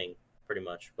different thing, pretty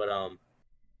much. But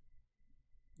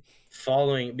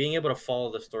being able to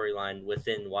follow the storyline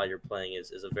within while you're playing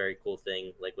is a very cool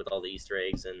thing, like with all the Easter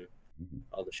eggs and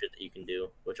all the shit that you can do,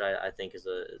 which I think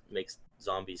makes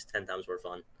zombies 10 times more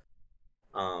fun.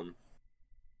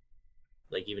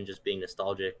 Like even just being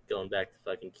nostalgic, going back to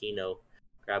fucking Kino,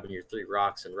 grabbing your 3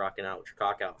 rocks and rocking out with your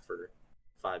cock out for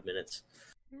 5 minutes.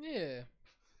 Yeah.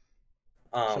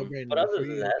 So Brandon, but other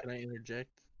than that, can I interject?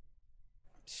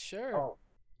 Sure. Oh.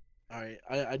 All right,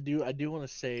 I do want to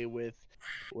say with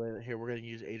here we're gonna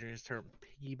use Adrian's term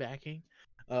piggybacking,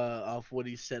 off what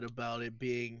he said about it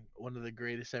being one of the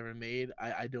greatest ever made.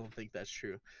 I don't think that's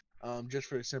true. Just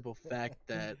for the simple fact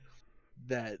that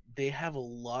they have a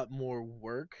lot more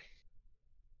work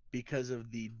because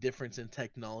of the difference in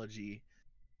technology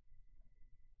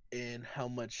and how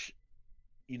much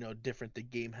different the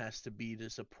game has to be to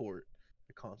support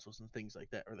the consoles and things like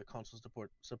that, or the consoles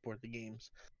support the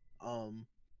games.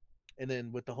 And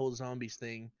then with the whole zombies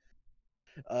thing,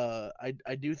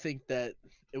 I do think that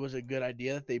it was a good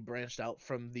idea that they branched out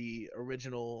from the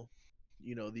original,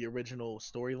 the original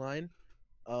storyline,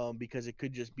 because it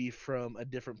could just be from a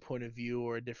different point of view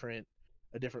or a different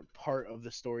part of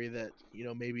the story that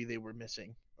maybe they were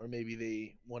missing, or maybe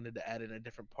they wanted to add in a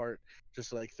different part just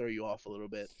to like throw you off a little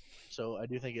bit. So I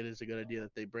do think it is a good idea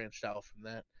that they branched out from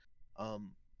that,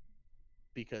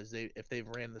 because if they've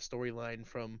ran the storyline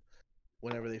from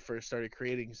whenever they first started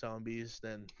creating zombies,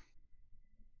 then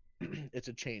it's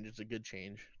a change. It's a good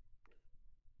change.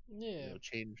 Yeah.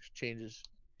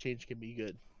 Change can be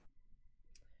good.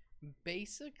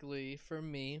 Basically, for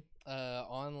me,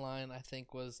 online I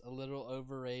think was a little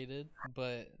overrated,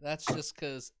 but that's just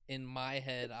because in my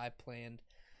head I planned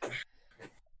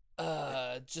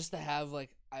just to have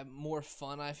like more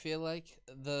fun. I feel like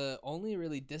the only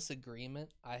really disagreement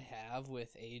I have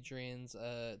with Adrian's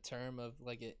term of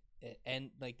like it end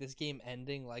like this game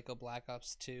ending like a Black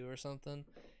Ops 2 or something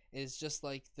is just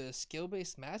like the skill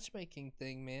based matchmaking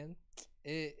thing, man.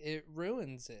 It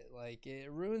ruins it. Like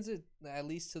it ruins it at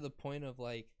least to the point of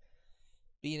like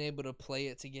being able to play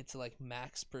it to get to like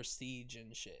max prestige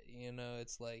and shit.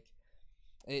 It's like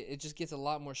it just gets a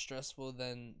lot more stressful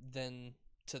than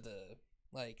to the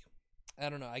like I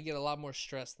don't know. I get a lot more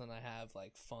stress than I have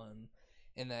like fun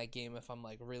in that game if I'm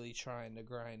like really trying to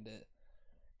grind it.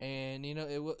 And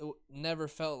it never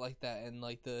felt like that in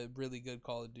like the really good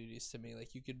Call of Duties to me.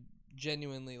 Like you could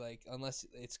genuinely like, unless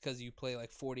it's because you play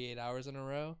like 48 hours in a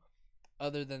row,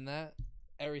 other than that,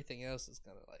 everything else is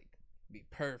gonna like be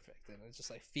perfect, and it just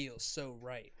like feels so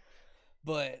right.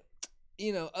 But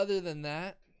other than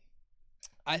that,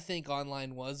 I think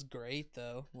online was great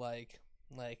though. Like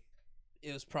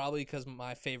it was probably because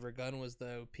my favorite gun was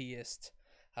the OPest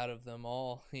out of them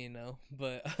all,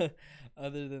 But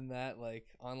other than that, like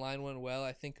online went well.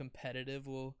 I think competitive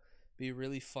will be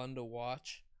really fun to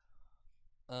watch.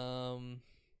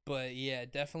 But yeah,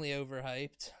 definitely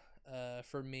overhyped.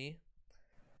 For me,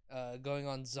 going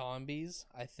on zombies,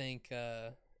 I think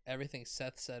everything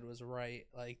Seth said was right.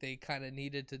 Like they kind of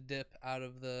needed to dip out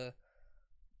of the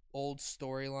old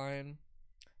storyline.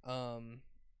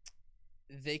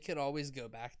 They could always go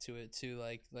back to it too.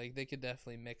 Like they could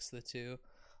definitely mix the two.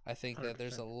 I think 100%. That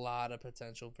there's a lot of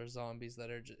potential for zombies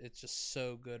that are it's just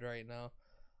so good right now.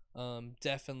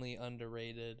 Definitely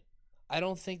underrated. I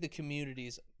don't think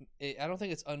I don't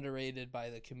think it's underrated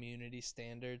by the community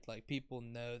standard. Like people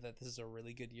know that this is a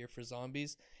really good year for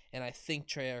zombies, and I think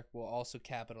Treyarch will also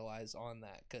capitalize on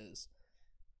that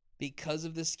because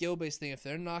of the skill based thing. If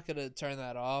they're not gonna turn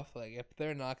that off, like if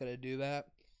they're not gonna do that,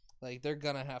 like they're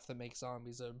gonna have to make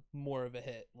zombies more of a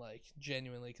hit, like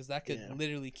genuinely, because that could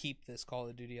literally keep this Call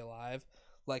of Duty alive,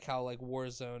 like how like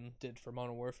Warzone did for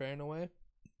Modern Warfare in a way.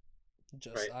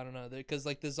 Just right. I don't know, because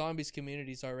like the zombies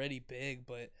community is already big,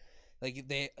 but like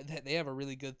they have a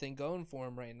really good thing going for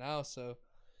them right now. So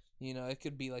it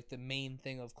could be like the main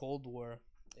thing of Cold War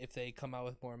if they come out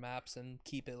with more maps and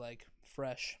keep it like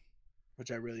fresh.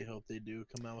 Which I really hope they do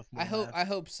come out with more. I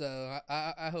hope so.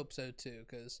 I hope so too,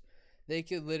 because they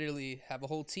could literally have a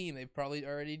whole team. They probably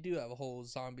already do have a whole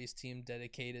zombies team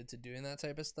dedicated to doing that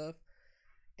type of stuff.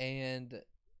 And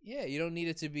yeah, you don't need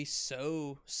it to be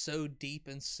so deep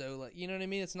and so like, you know what I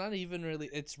mean? It's not even really,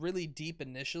 it's really deep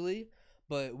initially,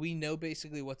 but we know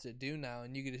basically what to do now,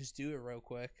 and you can just do it real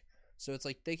quick. So it's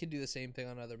like they could do the same thing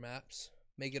on other maps,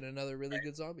 make it another really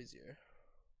good zombies year.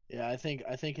 Yeah, I think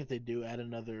if they do add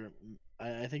another,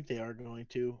 I think they are going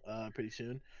to pretty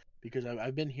soon, because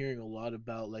I've been hearing a lot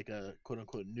about like a quote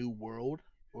unquote new world,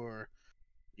 or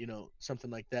something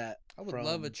like that, I would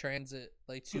love a from transit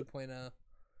like 2.0.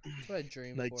 That's what I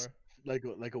dream like for.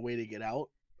 like a way to get out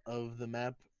of the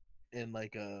map, and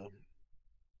like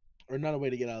or not a way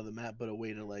to get out of the map, but a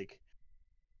way to like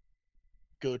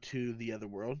go to the other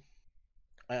world.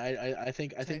 I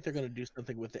think they're gonna do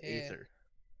something with the Yeah. Aether,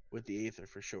 with the Aether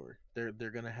for sure. They're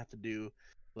gonna have to do,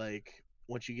 like,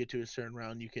 once you get to a certain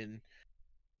round, you can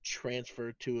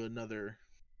transfer to another,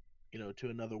 to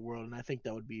another world, and I think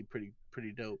that would be pretty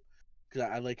dope. Because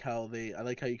I like how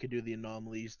you could do the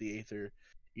anomalies, the Aether,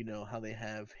 how they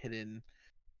have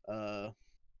uh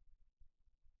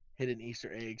hidden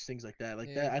Easter eggs, things like that.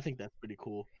 Like that, Yeah. I think that's pretty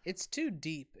cool. It's too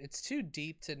deep. It's too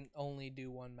deep to only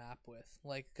do one map with.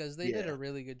 Like, because they did Yeah, a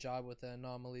really good job with the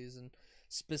anomalies, and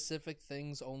specific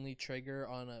things only trigger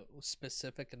on a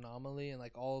specific anomaly, and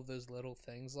like all of those little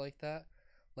things like that.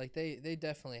 Like they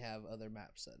definitely have other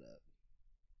maps set up.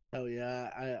 oh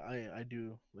yeah, I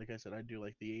do. Like I said, I do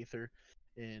like the Aether,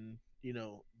 and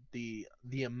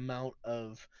the amount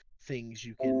of things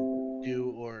you can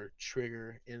do or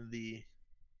trigger in the,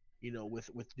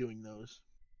 with doing those,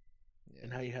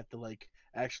 and Yeah. how you have to like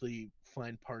actually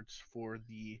find parts for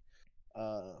the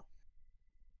uh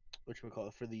what you call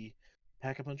it, for the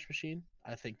Pack-a-Punch machine.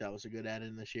 I think that was a good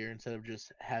add-in this year, instead of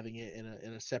just having it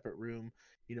in a separate room,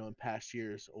 in past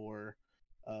years, or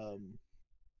um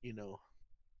you know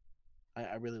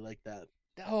I really like that.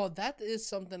 Oh, that is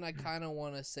something I kind of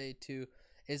want to say too.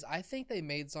 Is I think they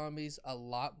made zombies a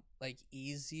lot like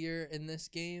easier in this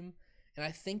game, and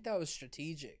I think that was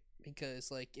strategic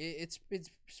because like it's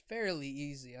fairly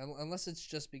easy unless it's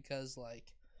just because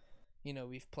like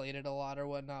we've played it a lot or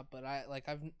whatnot. But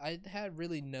I had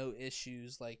really no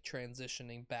issues like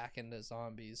transitioning back into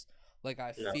zombies. Like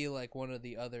I No. feel like one of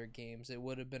the other games it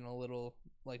would have been a little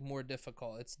like more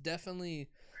difficult. It's definitely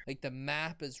like the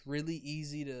map is really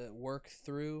easy to work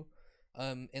through.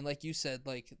 And like you said,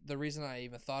 like the reason I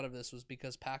even thought of this was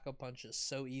because Pack-a-Punch is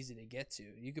so easy to get to.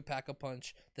 You could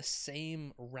Pack-a-Punch the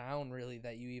same round really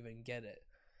that you even get it,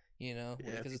 Yeah, if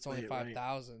because you it's only play it right.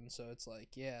 5,000. So it's like,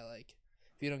 yeah, like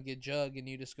if you don't get Jug and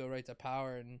you just go right to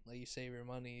power and like you save your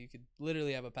money, you could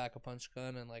literally have a Pack-a-Punch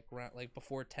gun and like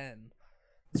before 10.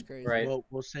 It's crazy. Right. Well,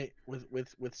 we'll say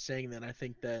with saying that, I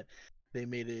think that they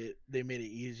made it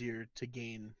easier to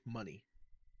gain money.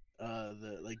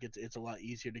 The like it's a lot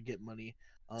easier to get money.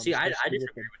 See, I Especially with the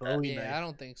disagree with that. Bowie Yeah, I knife.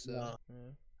 don't think so. No,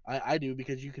 Yeah. I do,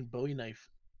 because you can Bowie knife.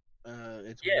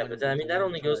 It's Yeah, but I it's mean that one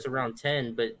only goes shot. to round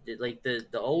 10. But like the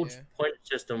old Yeah. point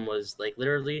system was like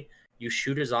literally you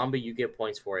shoot a zombie, you get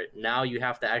points for it. Now you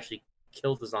have to actually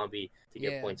kill the zombie to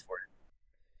get Yeah. points for it.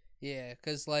 Yeah,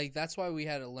 because like that's why we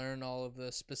had to learn all of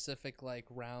the specific like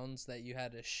rounds that you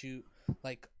had to shoot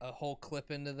like a whole clip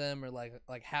into them, or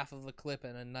like half of a clip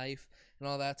and a knife and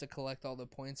all that to collect all the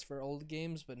points for old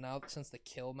games. But now since the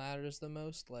kill matters the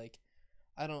most, like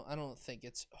I don't think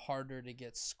it's harder to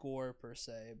get score per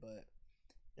se, but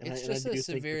it's And I just a do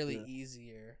think that severely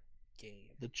easier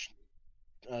game.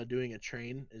 doing a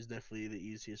train is definitely the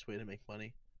easiest way to make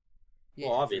money, Well,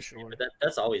 Yeah, for obviously, sure. but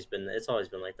that's always been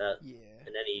like that Yeah.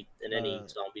 in any uh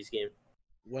zombies game.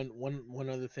 one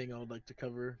other thing I would like to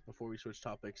cover before we switch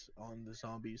topics on the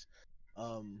zombies.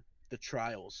 The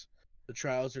trials. The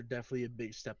trials are definitely a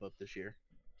big step up this year.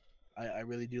 I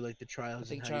really do like the I trials, and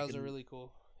think how you trials are can, really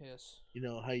cool. Yes.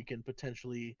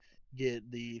 potentially get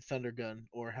the thunder gun,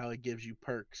 or how it gives you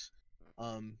perks.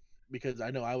 Um, because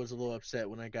I know I was a little upset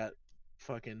when I got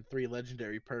fucking 3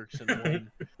 legendary perks in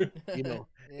one,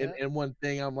 Yeah. in one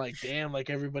thing. I'm like, damn, like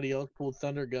everybody else pulled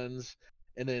thunder guns,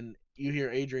 and then you hear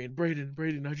Adrian,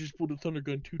 Braden, I just pulled a thunder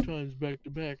gun 2 times back to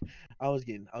back. I was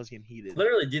getting heated.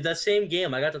 Literally, dude, that same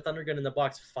game, I got the Thunder Gun in the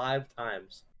box 5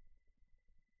 times.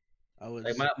 I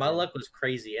Like was, my luck was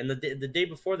crazy. And the day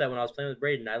before that, when I was playing with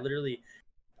Braden,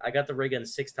 I got the ray gun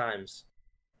 6 times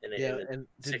yeah. in And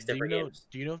six do you different know? games.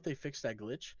 Do you know if they fixed that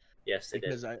glitch? Yes, they did.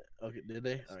 Because okay, did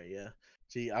they? All right, yeah.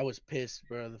 See, I was pissed,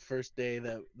 bro. The first day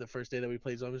that we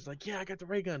played zombies, like, yeah, I got the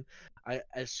ray gun.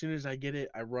 As soon as I get it,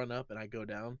 I run up and I go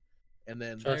down, and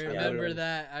then I Trust me, remember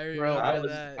that. I bro, I remember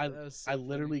was that. I That was so I funny.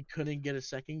 literally couldn't get a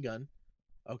second gun.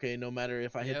 Okay, no matter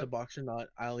if I hit the Yep. box or not,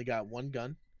 I only got one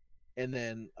gun. and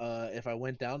then if I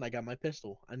went down, I got my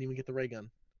pistol. I didn't even get the ray gun.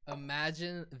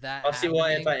 Imagine that I'll see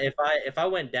what happening. if I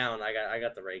went down, I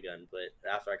got the ray gun, but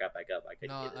after I got back up, I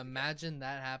couldn't No, get it again. imagine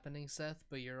that happening, Seth,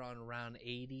 but you're on round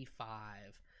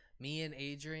 85. Me and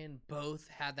Adrian both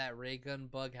had that ray gun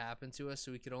bug happen to us,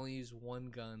 so we could only use one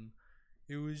gun.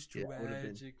 It was Yeah, that would've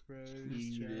been tragic, bro. It was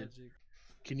heated. tragic.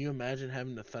 Can you imagine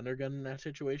having the thunder gun in that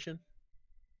situation?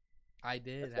 I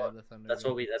did That's have what the thunder that's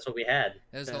gun. what we had.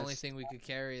 That was the only Best. thing we could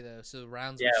carry though, so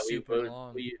rounds Yeah, were super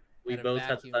long. we Had to both had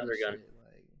the vacuum thunder this gun. shit,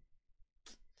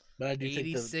 like But I do think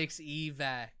the 86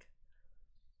 evac.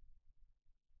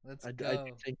 Let's I go.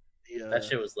 do think the That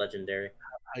shit was legendary.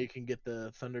 how you can get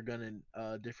the thunder gun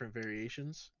in different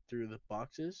variations through the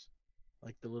boxes,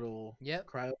 like the little Yep.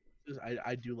 cryo boxes.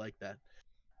 I do like that.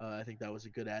 I think that was a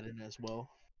good add-in as well.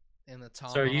 And the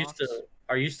So tomahawks.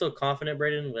 are you still confident,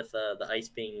 Braden, with the ice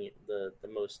being the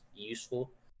most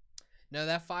useful? No,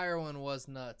 that fire one was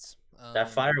nuts. That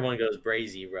fire one goes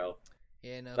brazy, bro.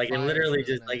 Yeah, no, Like it fire's literally really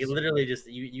just nice. like it literally just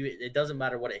you it doesn't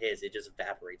matter what it hits, it just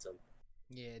evaporates them.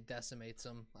 Yeah, it decimates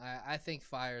them. I think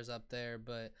fire's up there,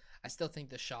 but I still think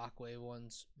the shockwave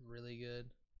one's really good.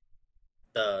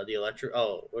 The electric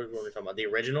what are we talking about? The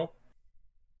original?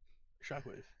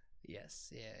 Shockwave.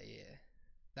 Yes, yeah.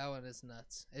 That one is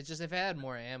nuts. It's just if it had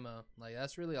more ammo, like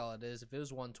that's really all it is. If it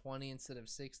was 120 instead of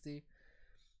 60, it'd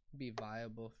be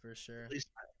viable for sure. At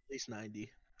least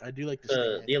 90. I do like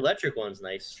the The electric one's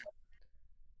nice.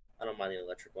 I don't mind the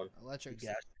electric one. Electric's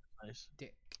gas. Nice.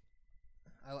 dick.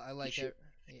 I like it.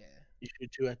 Yeah. You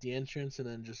shoot two at the entrance and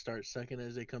then just start sucking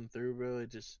as they come through, bro.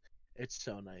 It's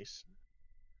so nice.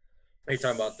 Are you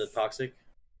talking about the toxic?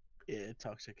 Yeah,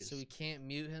 toxic is. So we can't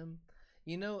mute him.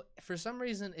 You know, for some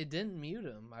reason it didn't mute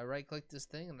him. I right clicked this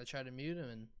thing and I tried to mute him,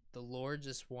 and the Lord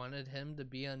just wanted him to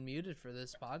be unmuted for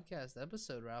this podcast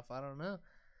episode, Ralph. I don't know.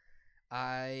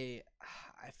 I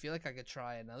feel like I could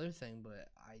try another thing, but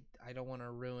I don't want to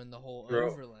ruin the whole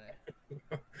overlay.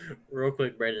 Real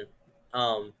quick, Brandon.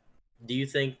 Do you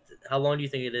think how long do you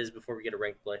think it is before we get a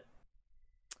ranked play?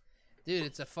 Dude,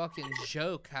 it's a fucking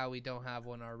joke how we don't have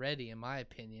one already, in my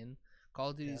opinion.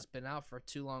 Call of Duty's been out for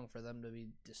too long for them to be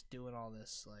just doing all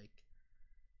this. Like,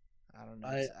 I don't know.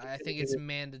 I think it's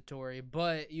mandatory,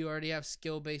 but you already have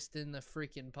skill based in the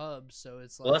freaking pubs, so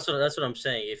it's like. Well, that's what I'm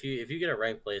saying. If you get a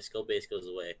ranked play, skill base goes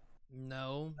away.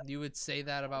 No, you would say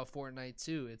that about Fortnite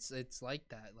too. It's like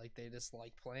that. Like they just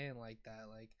like playing like that.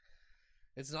 Like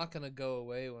it's not gonna go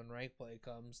away when rank play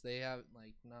comes. They have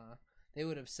like nah. They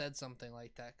would have said something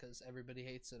like that because everybody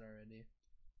hates it already.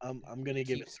 I'm gonna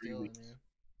give Keep it 3 skill in weeks. you.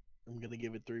 I'm gonna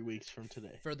give it 3 weeks from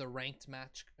today. For the ranked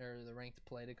match or the ranked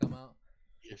play to come out.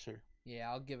 Yes, sir. Yeah,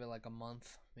 I'll give it like a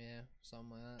month. Yeah,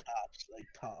 something like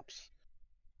that. Tops.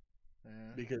 Yeah.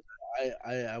 Because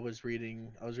I was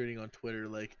reading on Twitter,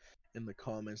 like in the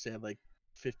comments they had like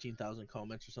 15,000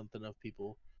 comments or something of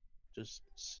people just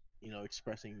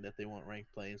expressing that they want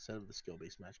ranked play instead of the skill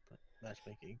based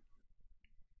matchmaking.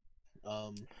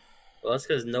 Well, that's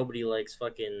because nobody likes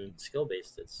fucking skill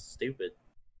based. It's stupid.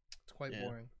 It's quite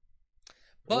boring.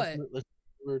 But But let's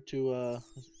over to oh,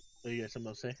 you got something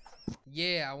else to say?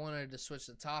 yeah, I wanted to switch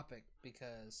the topic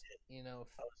because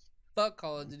fuck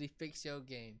Call of Duty, fix your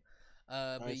game.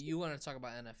 But you want to talk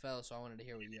about NFL, so I wanted to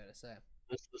hear what you had to say.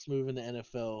 Let's move into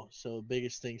NFL. So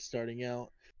biggest thing starting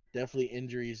out, definitely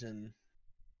injuries and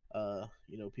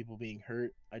people being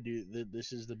hurt.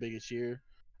 This is the biggest year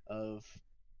of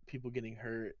people getting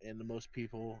hurt, and the most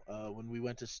people. When we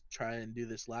went to try and do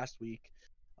this last week,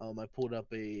 I pulled up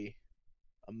a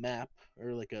map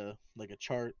or like a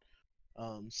chart.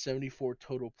 74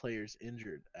 total players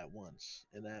injured at once,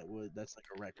 and that's like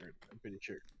a record. I'm pretty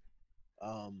sure.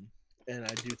 And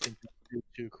I do think that's due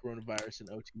to coronavirus and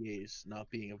OTAs not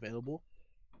being available.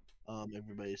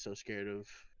 Everybody's so scared of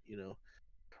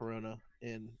corona,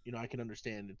 and I can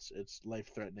understand it's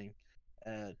life threatening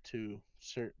to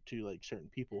certain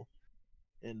people,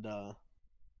 and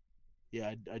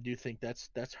yeah, I do think that's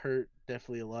hurt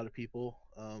definitely a lot of people.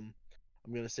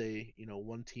 I'm gonna say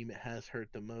one team it has hurt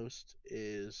the most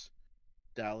is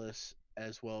Dallas,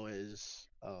 as well as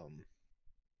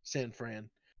San Fran.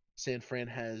 San Fran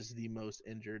has the most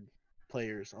injured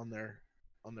players on their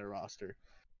roster.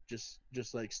 Just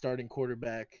like starting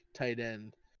quarterback, tight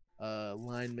end,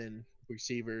 linemen,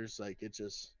 receivers, like it's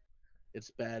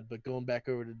bad. But going back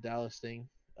over to Dallas thing,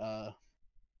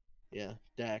 yeah,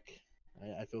 Dak,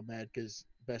 I feel bad because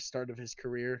best start of his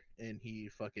career and he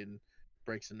fucking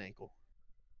breaks an ankle,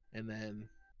 and then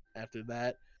after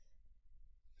that,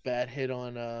 bad hit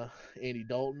on Andy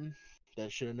Dalton. That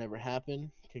should have never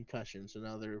happened. Concussion. So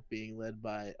now they're being led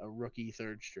by a rookie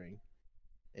third string.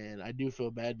 and I do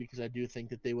feel bad because I do think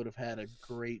that they would have had a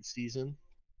great season,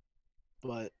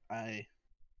 but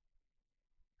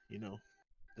you know,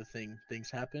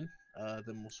 things happen.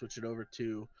 Then we'll switch it over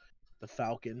to the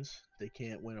Falcons. They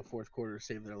can't win a fourth quarter to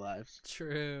save their lives.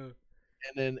 True.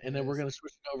 And then we're gonna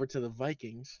switch it over to the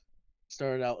Vikings.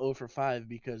 Started out 0 for 5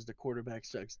 because the quarterback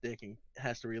sucks dick and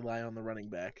has to rely on the running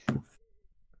back.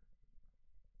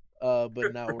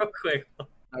 But now Real quick,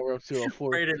 we're up to a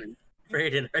 4.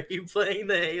 Brayden, are you playing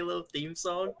the Halo theme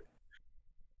song?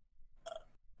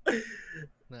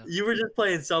 No. You were just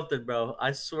playing something, bro.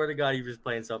 I swear to God, you were just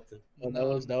playing something. Well,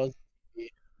 No, that was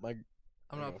my.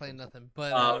 I'm not playing nothing.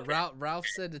 But okay. Ralph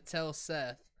said to tell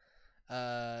Seth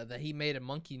that he made a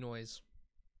monkey noise.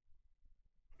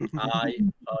 Oh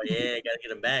yeah, gotta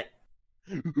get him back.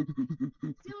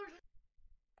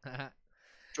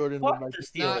 Jordan Fuck would like the to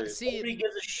Steelers. Nah, see- Nobody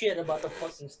gives a shit about the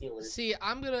fucking Steelers. See,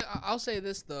 I'll say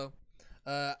this though.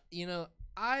 You know,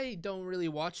 I don't really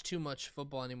watch too much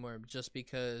football anymore just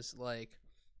because, like,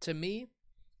 to me,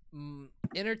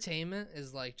 entertainment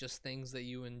is like just things that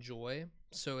you enjoy.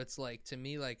 So it's like, to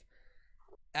me, like,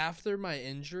 after my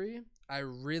injury, I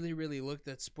really, really looked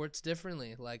at sports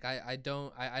differently. Like, I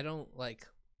don't like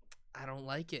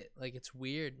it. Like, it's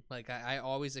weird. Like, I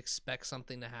always expect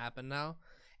something to happen now,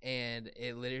 and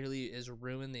it literally is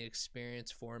ruined the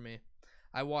experience for me.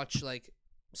 I watch I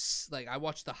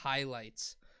watch the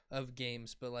highlights of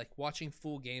games, but like watching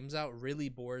full games out really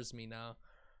bores me now.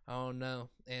 I don't know.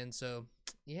 And so,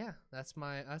 yeah, that's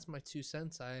my 2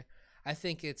 cents. I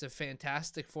think it's a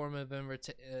fantastic form of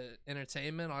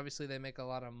entertainment. Obviously, they make a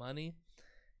lot of money,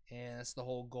 and that's the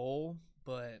whole goal.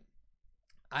 But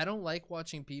I don't like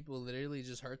watching people literally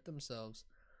just hurt themselves.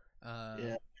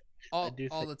 Yeah, all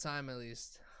the time, at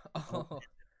least. Oh,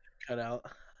 cut out.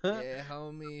 yeah,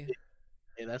 homie.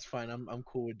 Hey, that's fine. I'm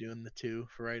cool with doing the 2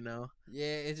 for right now.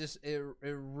 Yeah, it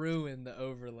ruined the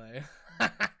overlay.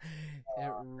 It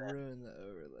ruined the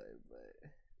overlay, but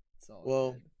it's all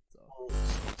Well, good. It's all...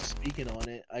 speaking on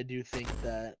it, I do think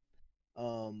that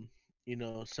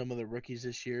some of the rookies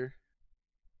this year,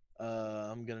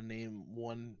 I'm gonna name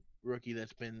one rookie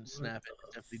that's been snapping.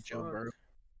 Definitely Joe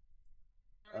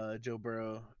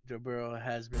Burrow. Joe Burrow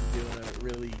has been doing a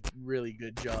really, really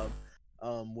good job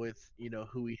with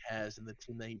who he has and the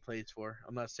team that he plays for.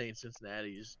 I'm not saying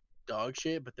Cincinnati's dog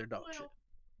shit, but they're dog shit.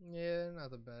 Yeah,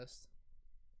 not the best.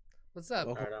 What's up?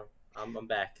 Well, I don't know. I'm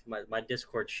back. My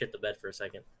Discord shit the bed for a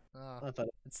second. Oh, I thought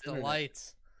it's the internet.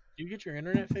 lights. Did you get your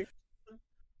internet fixed?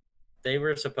 They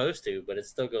were supposed to, but it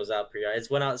still goes out period. It's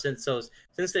went out since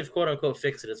they've quote unquote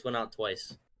fixed it. It's went out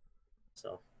twice.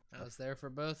 So I was there for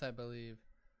both, I believe.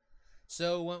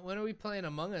 So when are we playing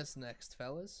Among Us next,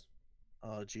 fellas?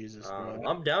 Oh Jesus, bro.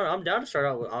 I'm down. I'm down to start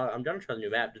out. I'm down to try the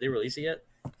new map. Did they release it yet?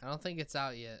 I don't think it's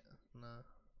out yet. No.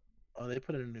 Oh, they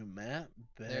put in a new map.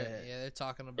 They're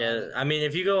talking about Yeah, it. I mean,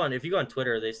 if you go on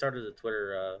Twitter, they started a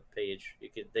Twitter page.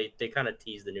 They kind of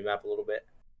teased the new map a little bit.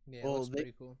 Yeah, it looks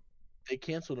pretty cool. They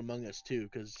canceled Among Us too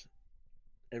because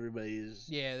everybody is.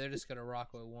 Yeah, they're just gonna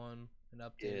rock with one and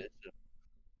update it.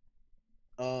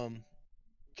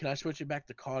 Can I switch it back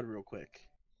to COD real quick?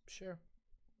 Sure.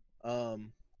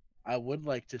 I would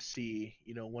like to see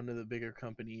one of the bigger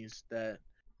companies that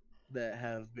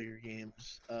have bigger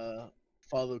games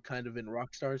follow kind of in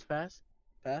Rockstar's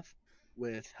path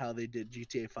with how they did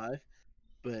GTA 5,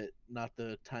 but not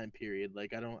the time period.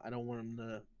 Like I don't want them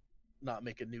to not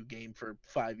make a new game for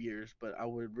 5 years, but I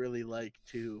would really like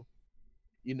to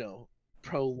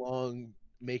prolong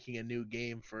making a new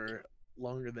game for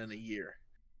longer than a year.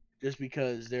 Just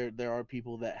because there are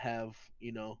people that have,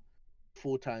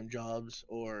 full-time jobs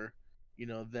or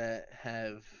that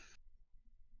have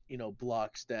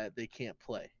blocks that they can't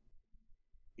play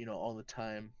all the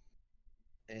time,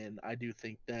 and I do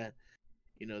think that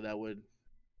that would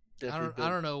definitely I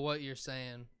don't know what you're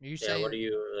saying. You're Yeah, saying what are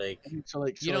you like?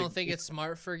 you don't think it's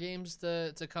smart for games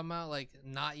to come out like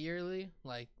not yearly,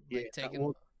 like taking.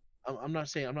 Well, I'm not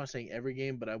saying every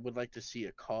game, but I would like to see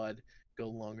a COD go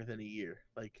longer than a year.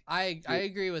 Like I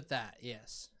agree with that.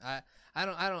 Yes, I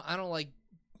don't like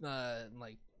a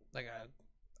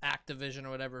Activision or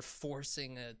whatever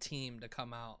forcing a team to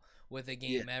come out with a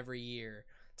game every year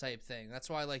type thing. That's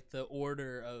why like the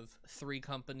order of 3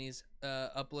 companies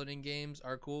uploading games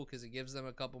are cool because it gives them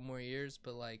a couple more years.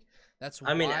 But like that's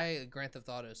why Grand Theft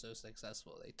Auto is so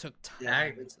successful. They took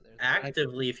time into their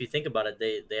actively. If you think about it,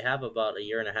 they have about a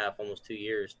year and a half, almost 2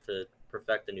 years to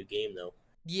perfect a new game though.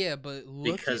 Yeah, but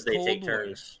because they take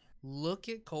turns. Look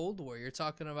at Cold War. You're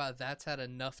talking about that's had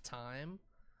enough time.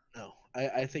 No,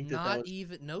 I think that was,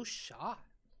 even no shot.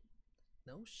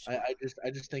 No shot. I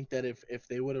just think that if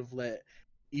they would have let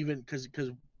even because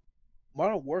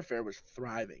Modern Warfare was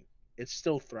thriving. It's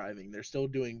still thriving. They're still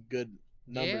doing good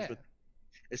numbers Yeah.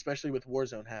 especially with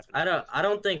Warzone happening. I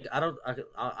don't think I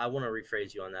want to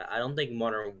rephrase you on that. I don't think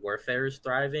Modern Warfare is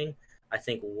thriving. I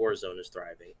think Warzone is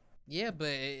thriving. Yeah, but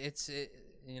It's it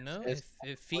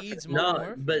feeds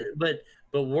Modern No, Warfare. but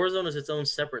Warzone is its own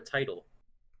separate title.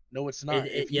 No, it's not.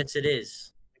 Yes, it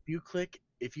is. If you click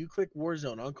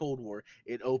Warzone on Cold War,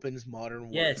 it opens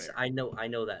Modern Yes, Warfare. I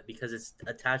know that because it's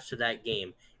attached to that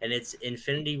game and it's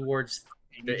Infinity Ward's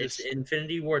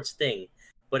Infinity Ward's thing,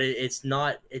 but it's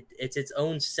not. It's its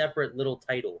own separate little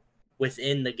title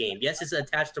within the game. Yes, it's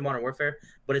attached to Modern Warfare,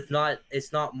 but it's not.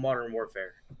 It's not Modern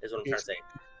Warfare. Is what I'm trying to say.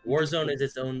 Warzone is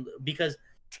its own because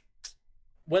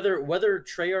whether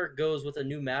Treyarch goes with a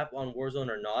new map on Warzone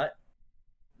or not,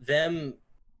 them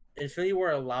Infinity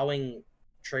Ward allowing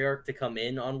Treyarch to come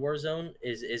in on Warzone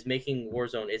is making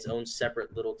Warzone its own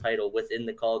separate little title within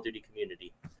the Call of Duty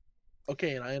community.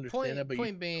 Okay, and I understand that, but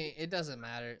Point being, it doesn't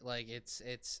matter. Like it's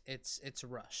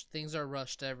rushed. Things are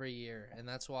rushed every year, and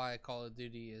that's why Call of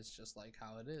Duty is just like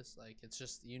how it is. Like it's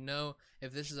just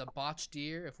if this is a botched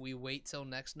year, if we wait till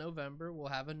next November, we'll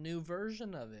have a new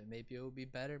version of it. Maybe it will be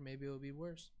better. Maybe it will be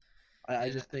worse. I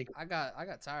just think I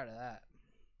got tired of that.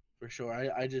 for sure.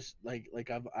 I just like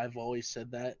I've always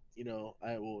said that.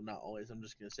 I will not always. I'm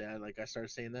just gonna say I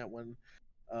started saying that when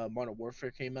Modern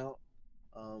Warfare came out,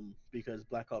 because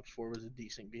Black Ops 4 was a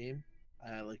decent game.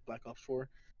 I like Black Ops 4.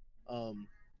 Um,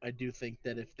 I do think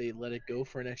that if they let it go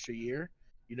for an extra year,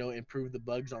 improve the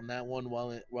bugs on that one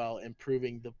while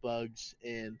improving the bugs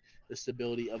and the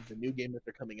stability of the new game that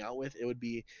they're coming out with, it would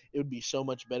be so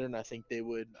much better, and I think they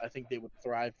would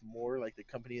thrive more. Like the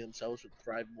company themselves would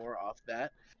thrive more off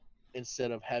that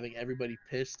instead of having everybody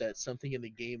pissed that something in the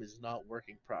game is not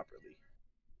working properly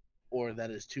or that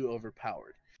is too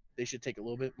overpowered. They should take a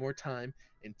little bit more time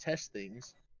and test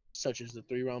things such as the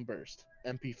 3-round burst,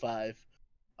 MP5,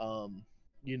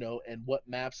 and what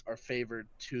maps are favored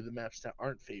to the maps that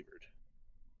aren't favored.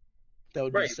 That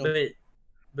would be Right, so.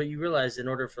 but you realize in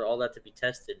order for all that to be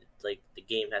tested, like the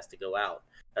game has to go out.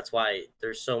 That's why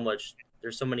there's so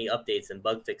many updates and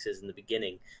bug fixes in the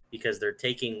beginning because they're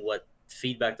taking what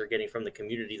feedback they're getting from the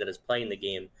community that is playing the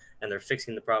game and they're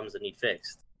fixing the problems that need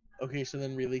fixed. Okay, so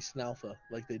then release an alpha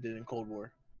like they did in Cold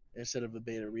War instead of a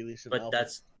beta. Release an But alpha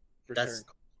for certain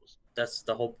consoles. That's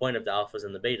the whole point of the alphas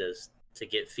and the betas to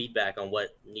get feedback on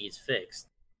what needs fixed.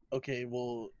 Okay,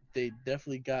 well they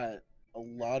definitely got a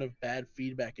lot of bad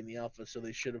feedback in the alpha, so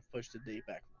they should have pushed the date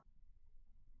back.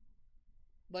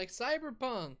 Like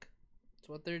Cyberpunk, that's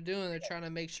what they're doing. They're trying to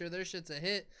make sure their shit's a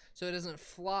hit, so it doesn't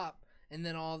flop, and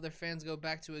then all of their fans go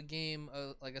back to a game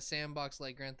like a sandbox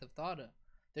like Grand Theft Auto.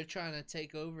 They're trying to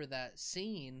take over that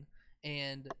scene,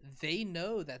 and they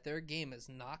know that their game is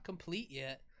not complete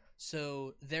yet,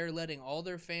 so they're letting all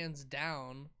their fans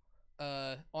down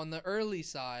on the early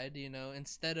side,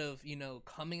 instead of,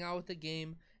 coming out with the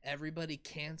game. Everybody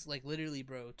like literally,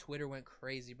 bro, Twitter went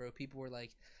crazy, bro. People were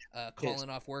like calling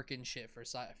off work and shit for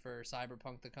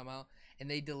Cyberpunk to come out, and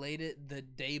they delayed it the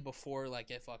day before like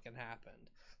it fucking happened,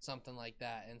 something like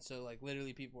that. And so like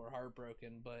literally people were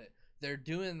heartbroken, but they're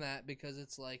doing that because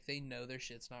it's like they know their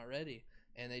shit's not ready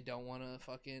and they don't want to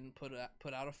fucking put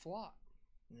out a flop,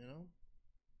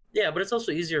 Yeah, but it's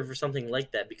also easier for something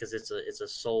like that because it's a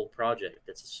sole project.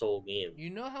 It's a sole game.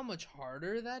 You know how much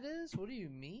harder that is? What do you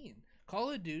mean?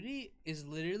 Call of Duty is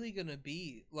literally gonna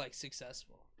be like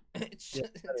successful. It's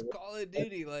Call of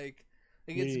Duty, like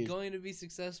it's going to be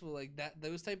successful. Like that,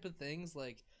 those type of things,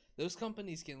 like those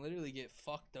companies can literally get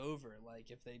fucked over. Like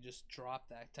if they just drop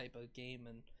that type of game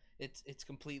and it's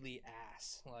completely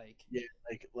ass. Like yeah,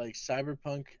 like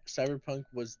Cyberpunk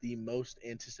was the most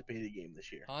anticipated game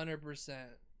this year. 100%.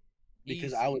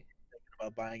 Because I was thinking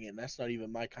about buying it, and that's not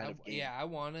even my kind of game. Yeah, I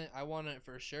want it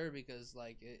for sure because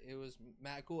like it was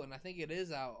mad cool, and I think it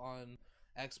is out on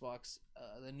Xbox,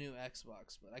 the new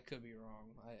Xbox, but I could be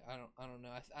wrong. I don't know.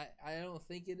 I don't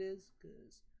think it is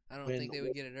because I don't think they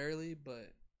would get it early. But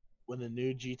when the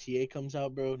new GTA comes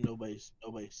out, bro, nobody's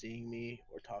seeing me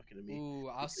or talking to me. Ooh,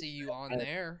 I'll see you on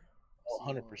there.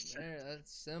 100%.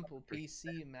 That's simple.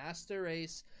 PC Master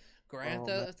Race, Grand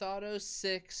Theft Auto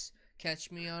 6.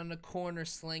 Catch me on the corner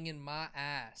slinging my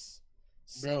ass.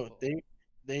 Simple. Bro,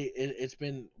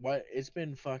 it's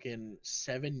been fucking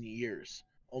 7 years,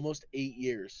 almost 8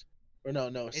 years, or no,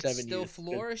 7 years. It's still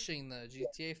flourishing though.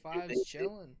 GTA 5 is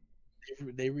chilling.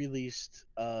 They released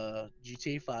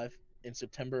GTA 5 in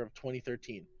September of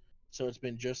 2013, so it's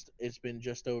been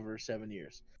just over 7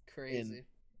 years. Crazy. And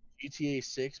GTA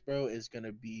 6, bro, is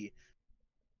gonna be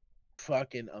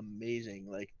fucking amazing.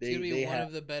 Like it's gonna be one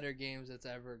of the better games that's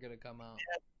ever gonna come out.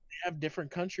 They have different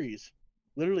countries.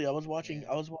 Literally, I was watching.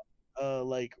 Yeah.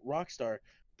 Like Rockstar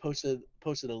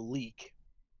posted a leak,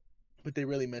 but they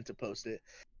really meant to post it.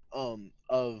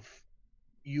 Of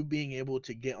you being able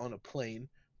to get on a plane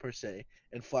per se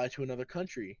and fly to another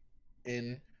country Yeah.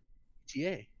 in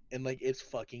GTA, and like it's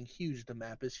fucking huge. The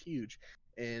map is huge,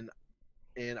 and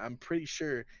I'm pretty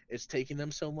sure it's taking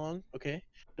them so long. Okay,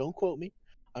 don't quote me.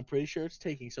 I'm pretty sure it's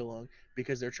taking so long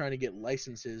because they're trying to get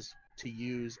licenses to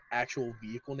use actual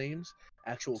vehicle names,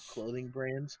 actual clothing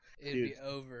brands. It'd Dude, be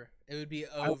over. It would be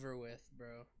I, over with,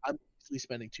 bro. I'm easily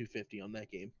spending 250 on that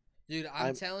game. Dude, I'm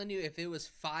I'm telling you, if it was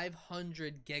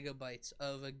 500 gigabytes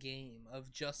of a game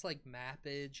of just like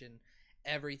mappage and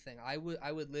everything, I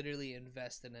would literally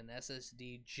invest in an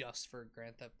SSD just for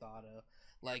Grand Theft Auto.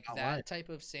 Like not lying. that type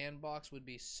of sandbox would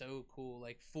be so cool,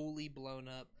 like fully blown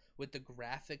up with the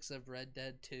graphics of Red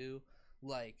Dead 2.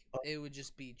 Like it would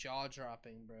just be jaw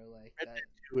dropping, bro. Like Red that Dead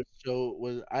 2 was so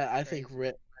was I think crazy.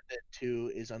 Red Dead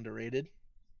 2 is underrated.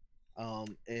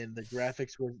 And the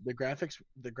graphics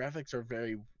are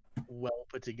very well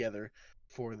put together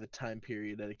for the time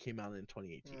period that it came out in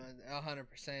 2018.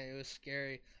 100%. It was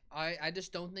scary. I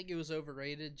just don't think it was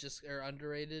overrated, just or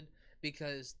underrated,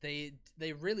 because they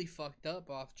really fucked up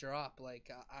off drop. Like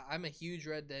I'm a huge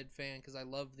Red Dead fan because I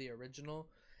love the original,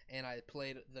 and I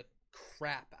played the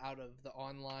crap out of the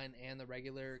online and the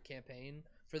regular campaign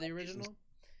for the original.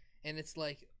 And it's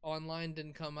like online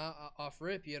didn't come out off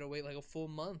rip. You had to wait like a full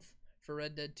month for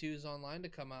Red Dead 2's online to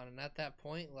come out, and at that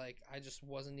point, like I just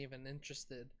wasn't even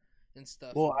interested in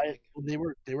stuff. Well, I'm like,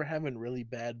 they were having really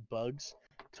bad bugs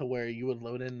to where you would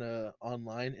load in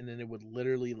online and then it would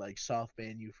literally like soft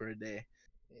ban you for a day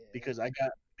yeah. because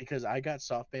I got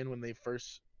soft banned when they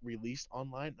first released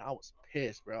online. And I was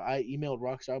pissed, bro. I emailed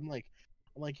Rockstar. I'm like,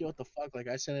 yo, what the fuck? Like,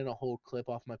 I sent in a whole clip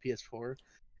off my PS4,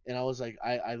 and I was like,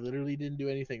 I literally didn't do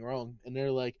anything wrong. And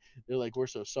they're like, we're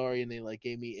so sorry, and they like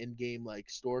gave me in-game like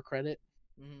store credit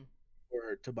Mm-hmm.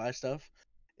 or to buy stuff.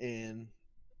 And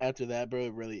after that, bro,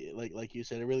 it really like you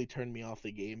said, it really turned me off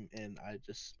the game, and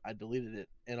I deleted it.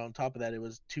 And on top of that, it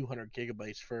was 200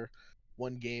 gigabytes for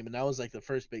one game, and that was like the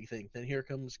first big thing. Then here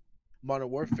comes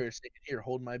Modern Warfare saying, "Here,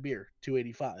 hold my beer,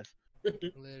 285."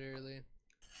 Literally.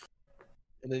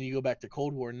 And then you go back to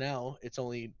Cold War. Now it's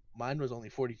only mine was only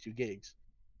 42 gigs,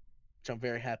 which I'm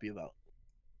very happy about.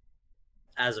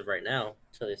 As of right now,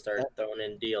 until they start throwing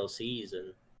in DLCs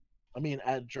and I mean,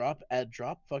 at drop,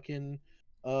 fucking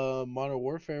Modern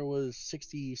Warfare was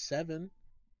 67,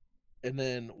 and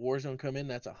then Warzone come in,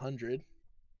 that's 100,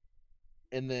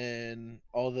 and then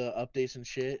all the updates and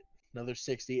shit, another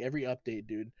 60. Every update,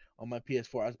 dude, on my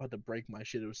PS4, I was about to break my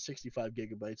shit. It was 65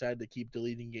 gigabytes. I had to keep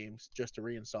deleting games just to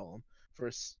reinstall them.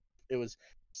 It was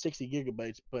 60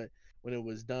 gigabytes, but when it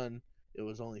was done, it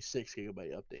was only 6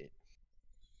 gigabyte update.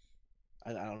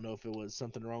 I don't know if it was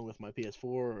something wrong with my PS4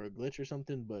 or a glitch or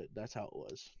something, but that's how it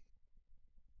was.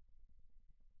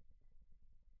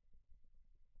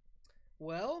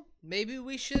 Well, maybe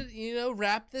we should,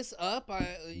 wrap this up.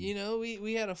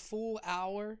 We had a full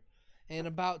hour and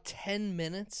about 10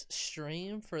 minutes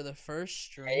stream for the first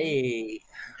stream hey,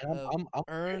 And of I'm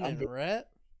Earn I'm, and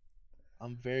Rep.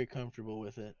 I'm very comfortable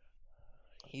with it.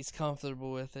 He's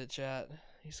comfortable with it, chat.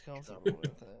 He's comfortable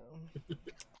with it.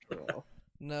 Well,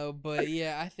 No, but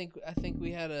yeah, I think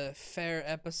we had a fair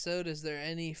episode. Is there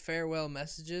any farewell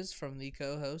messages from the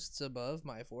co-hosts above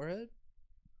my forehead?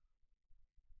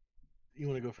 you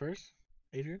want to go first,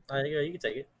 Adrian? yeah, you can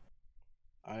take it.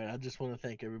 All right, I just want to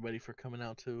thank everybody for coming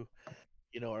out to,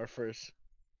 our first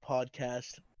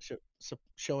podcast,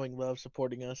 showing love,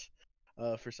 supporting us,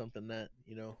 for something that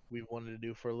we've wanted to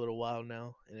do for a little while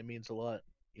now, and it means a lot.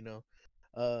 You know,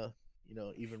 uh,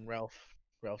 even Ralph's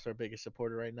our biggest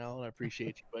supporter right now, and I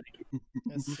appreciate you, buddy.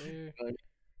 Yes, sir. But,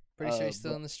 Pretty sure he's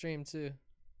still but in the stream too.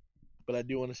 I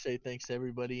do want to say thanks to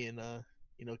everybody, and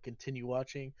continue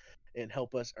watching and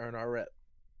help us earn our rep.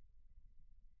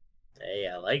 Hey,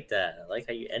 I like that. I like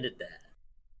how you ended that.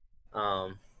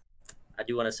 I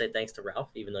do want to say thanks to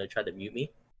Ralph, even though he tried to mute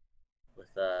me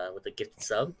with a gifted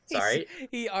sub. Sorry.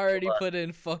 He already Well, put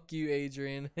in "fuck you,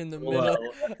 Adrian" in the Well,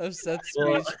 middle of Seth's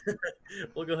well, speech.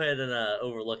 we'll go ahead and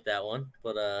overlook that one.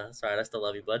 But sorry, I still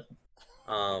love you, bud.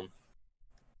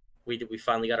 We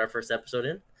finally got our first episode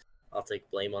in. I'll take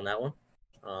blame on that one.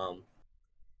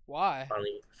 Why?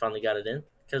 Finally got it in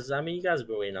because I mean you guys have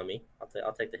been waiting on me.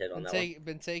 I'll take the hit on that one.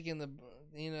 Been taking the,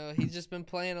 he's just been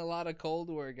playing a lot of Cold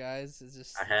War, guys. It's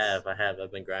just I have.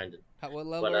 I've been grinding. What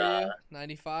level But, are you?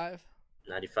 95.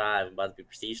 95. I'm about to be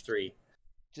Prestige 3.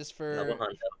 Just Level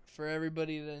for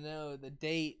everybody to know, the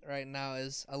date right now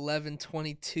is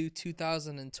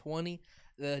 11/22/2020,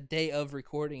 the day of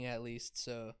recording at least.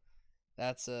 So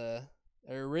that's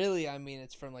Or really, I mean,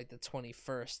 it's from like the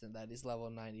 21st, and that he's level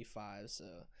 95. So,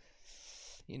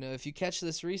 you know, if you catch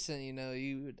this recent, you know,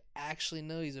 you would actually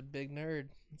know he's a big nerd.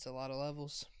 It's a lot of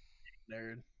levels.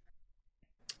 Nerd.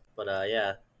 But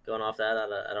yeah, going off that,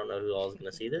 I don't know who all is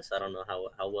gonna see this. I don't know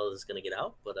how well this is gonna get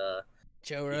out. But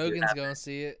Joe Rogan's gonna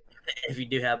see it. if you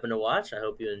do happen to watch, I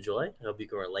hope you enjoy. I hope you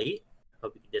can relate. I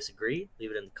hope you can disagree.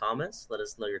 Leave it in the comments. Let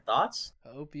us know your thoughts.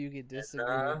 I hope you can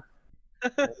disagree.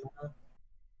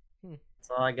 That's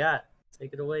all I got.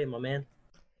 Take it away, my man.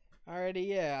 Alrighty,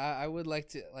 yeah, I would like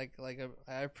to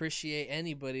I appreciate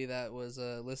anybody that was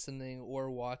listening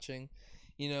or watching.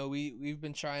 You know, we've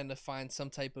been trying to find some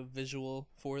type of visual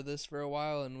for this for a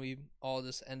while, and we all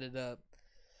just ended up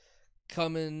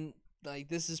coming like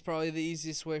this is probably the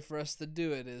easiest way for us to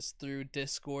do it is through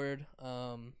Discord.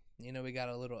 You know, we got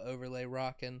a little overlay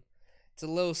rocking. It's a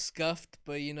little scuffed,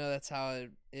 but you know that's how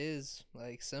it is.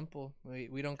 Like simple.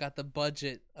 We don't got the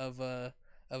budget of a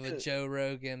Joe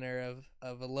Rogan or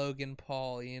of a Logan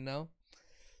Paul, you know?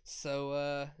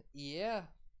 So yeah.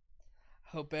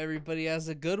 Hope everybody has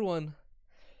a good one.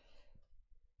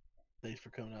 Thanks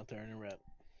for coming out there and a rep.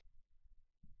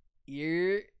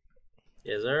 Yeah.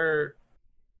 Yes, sir.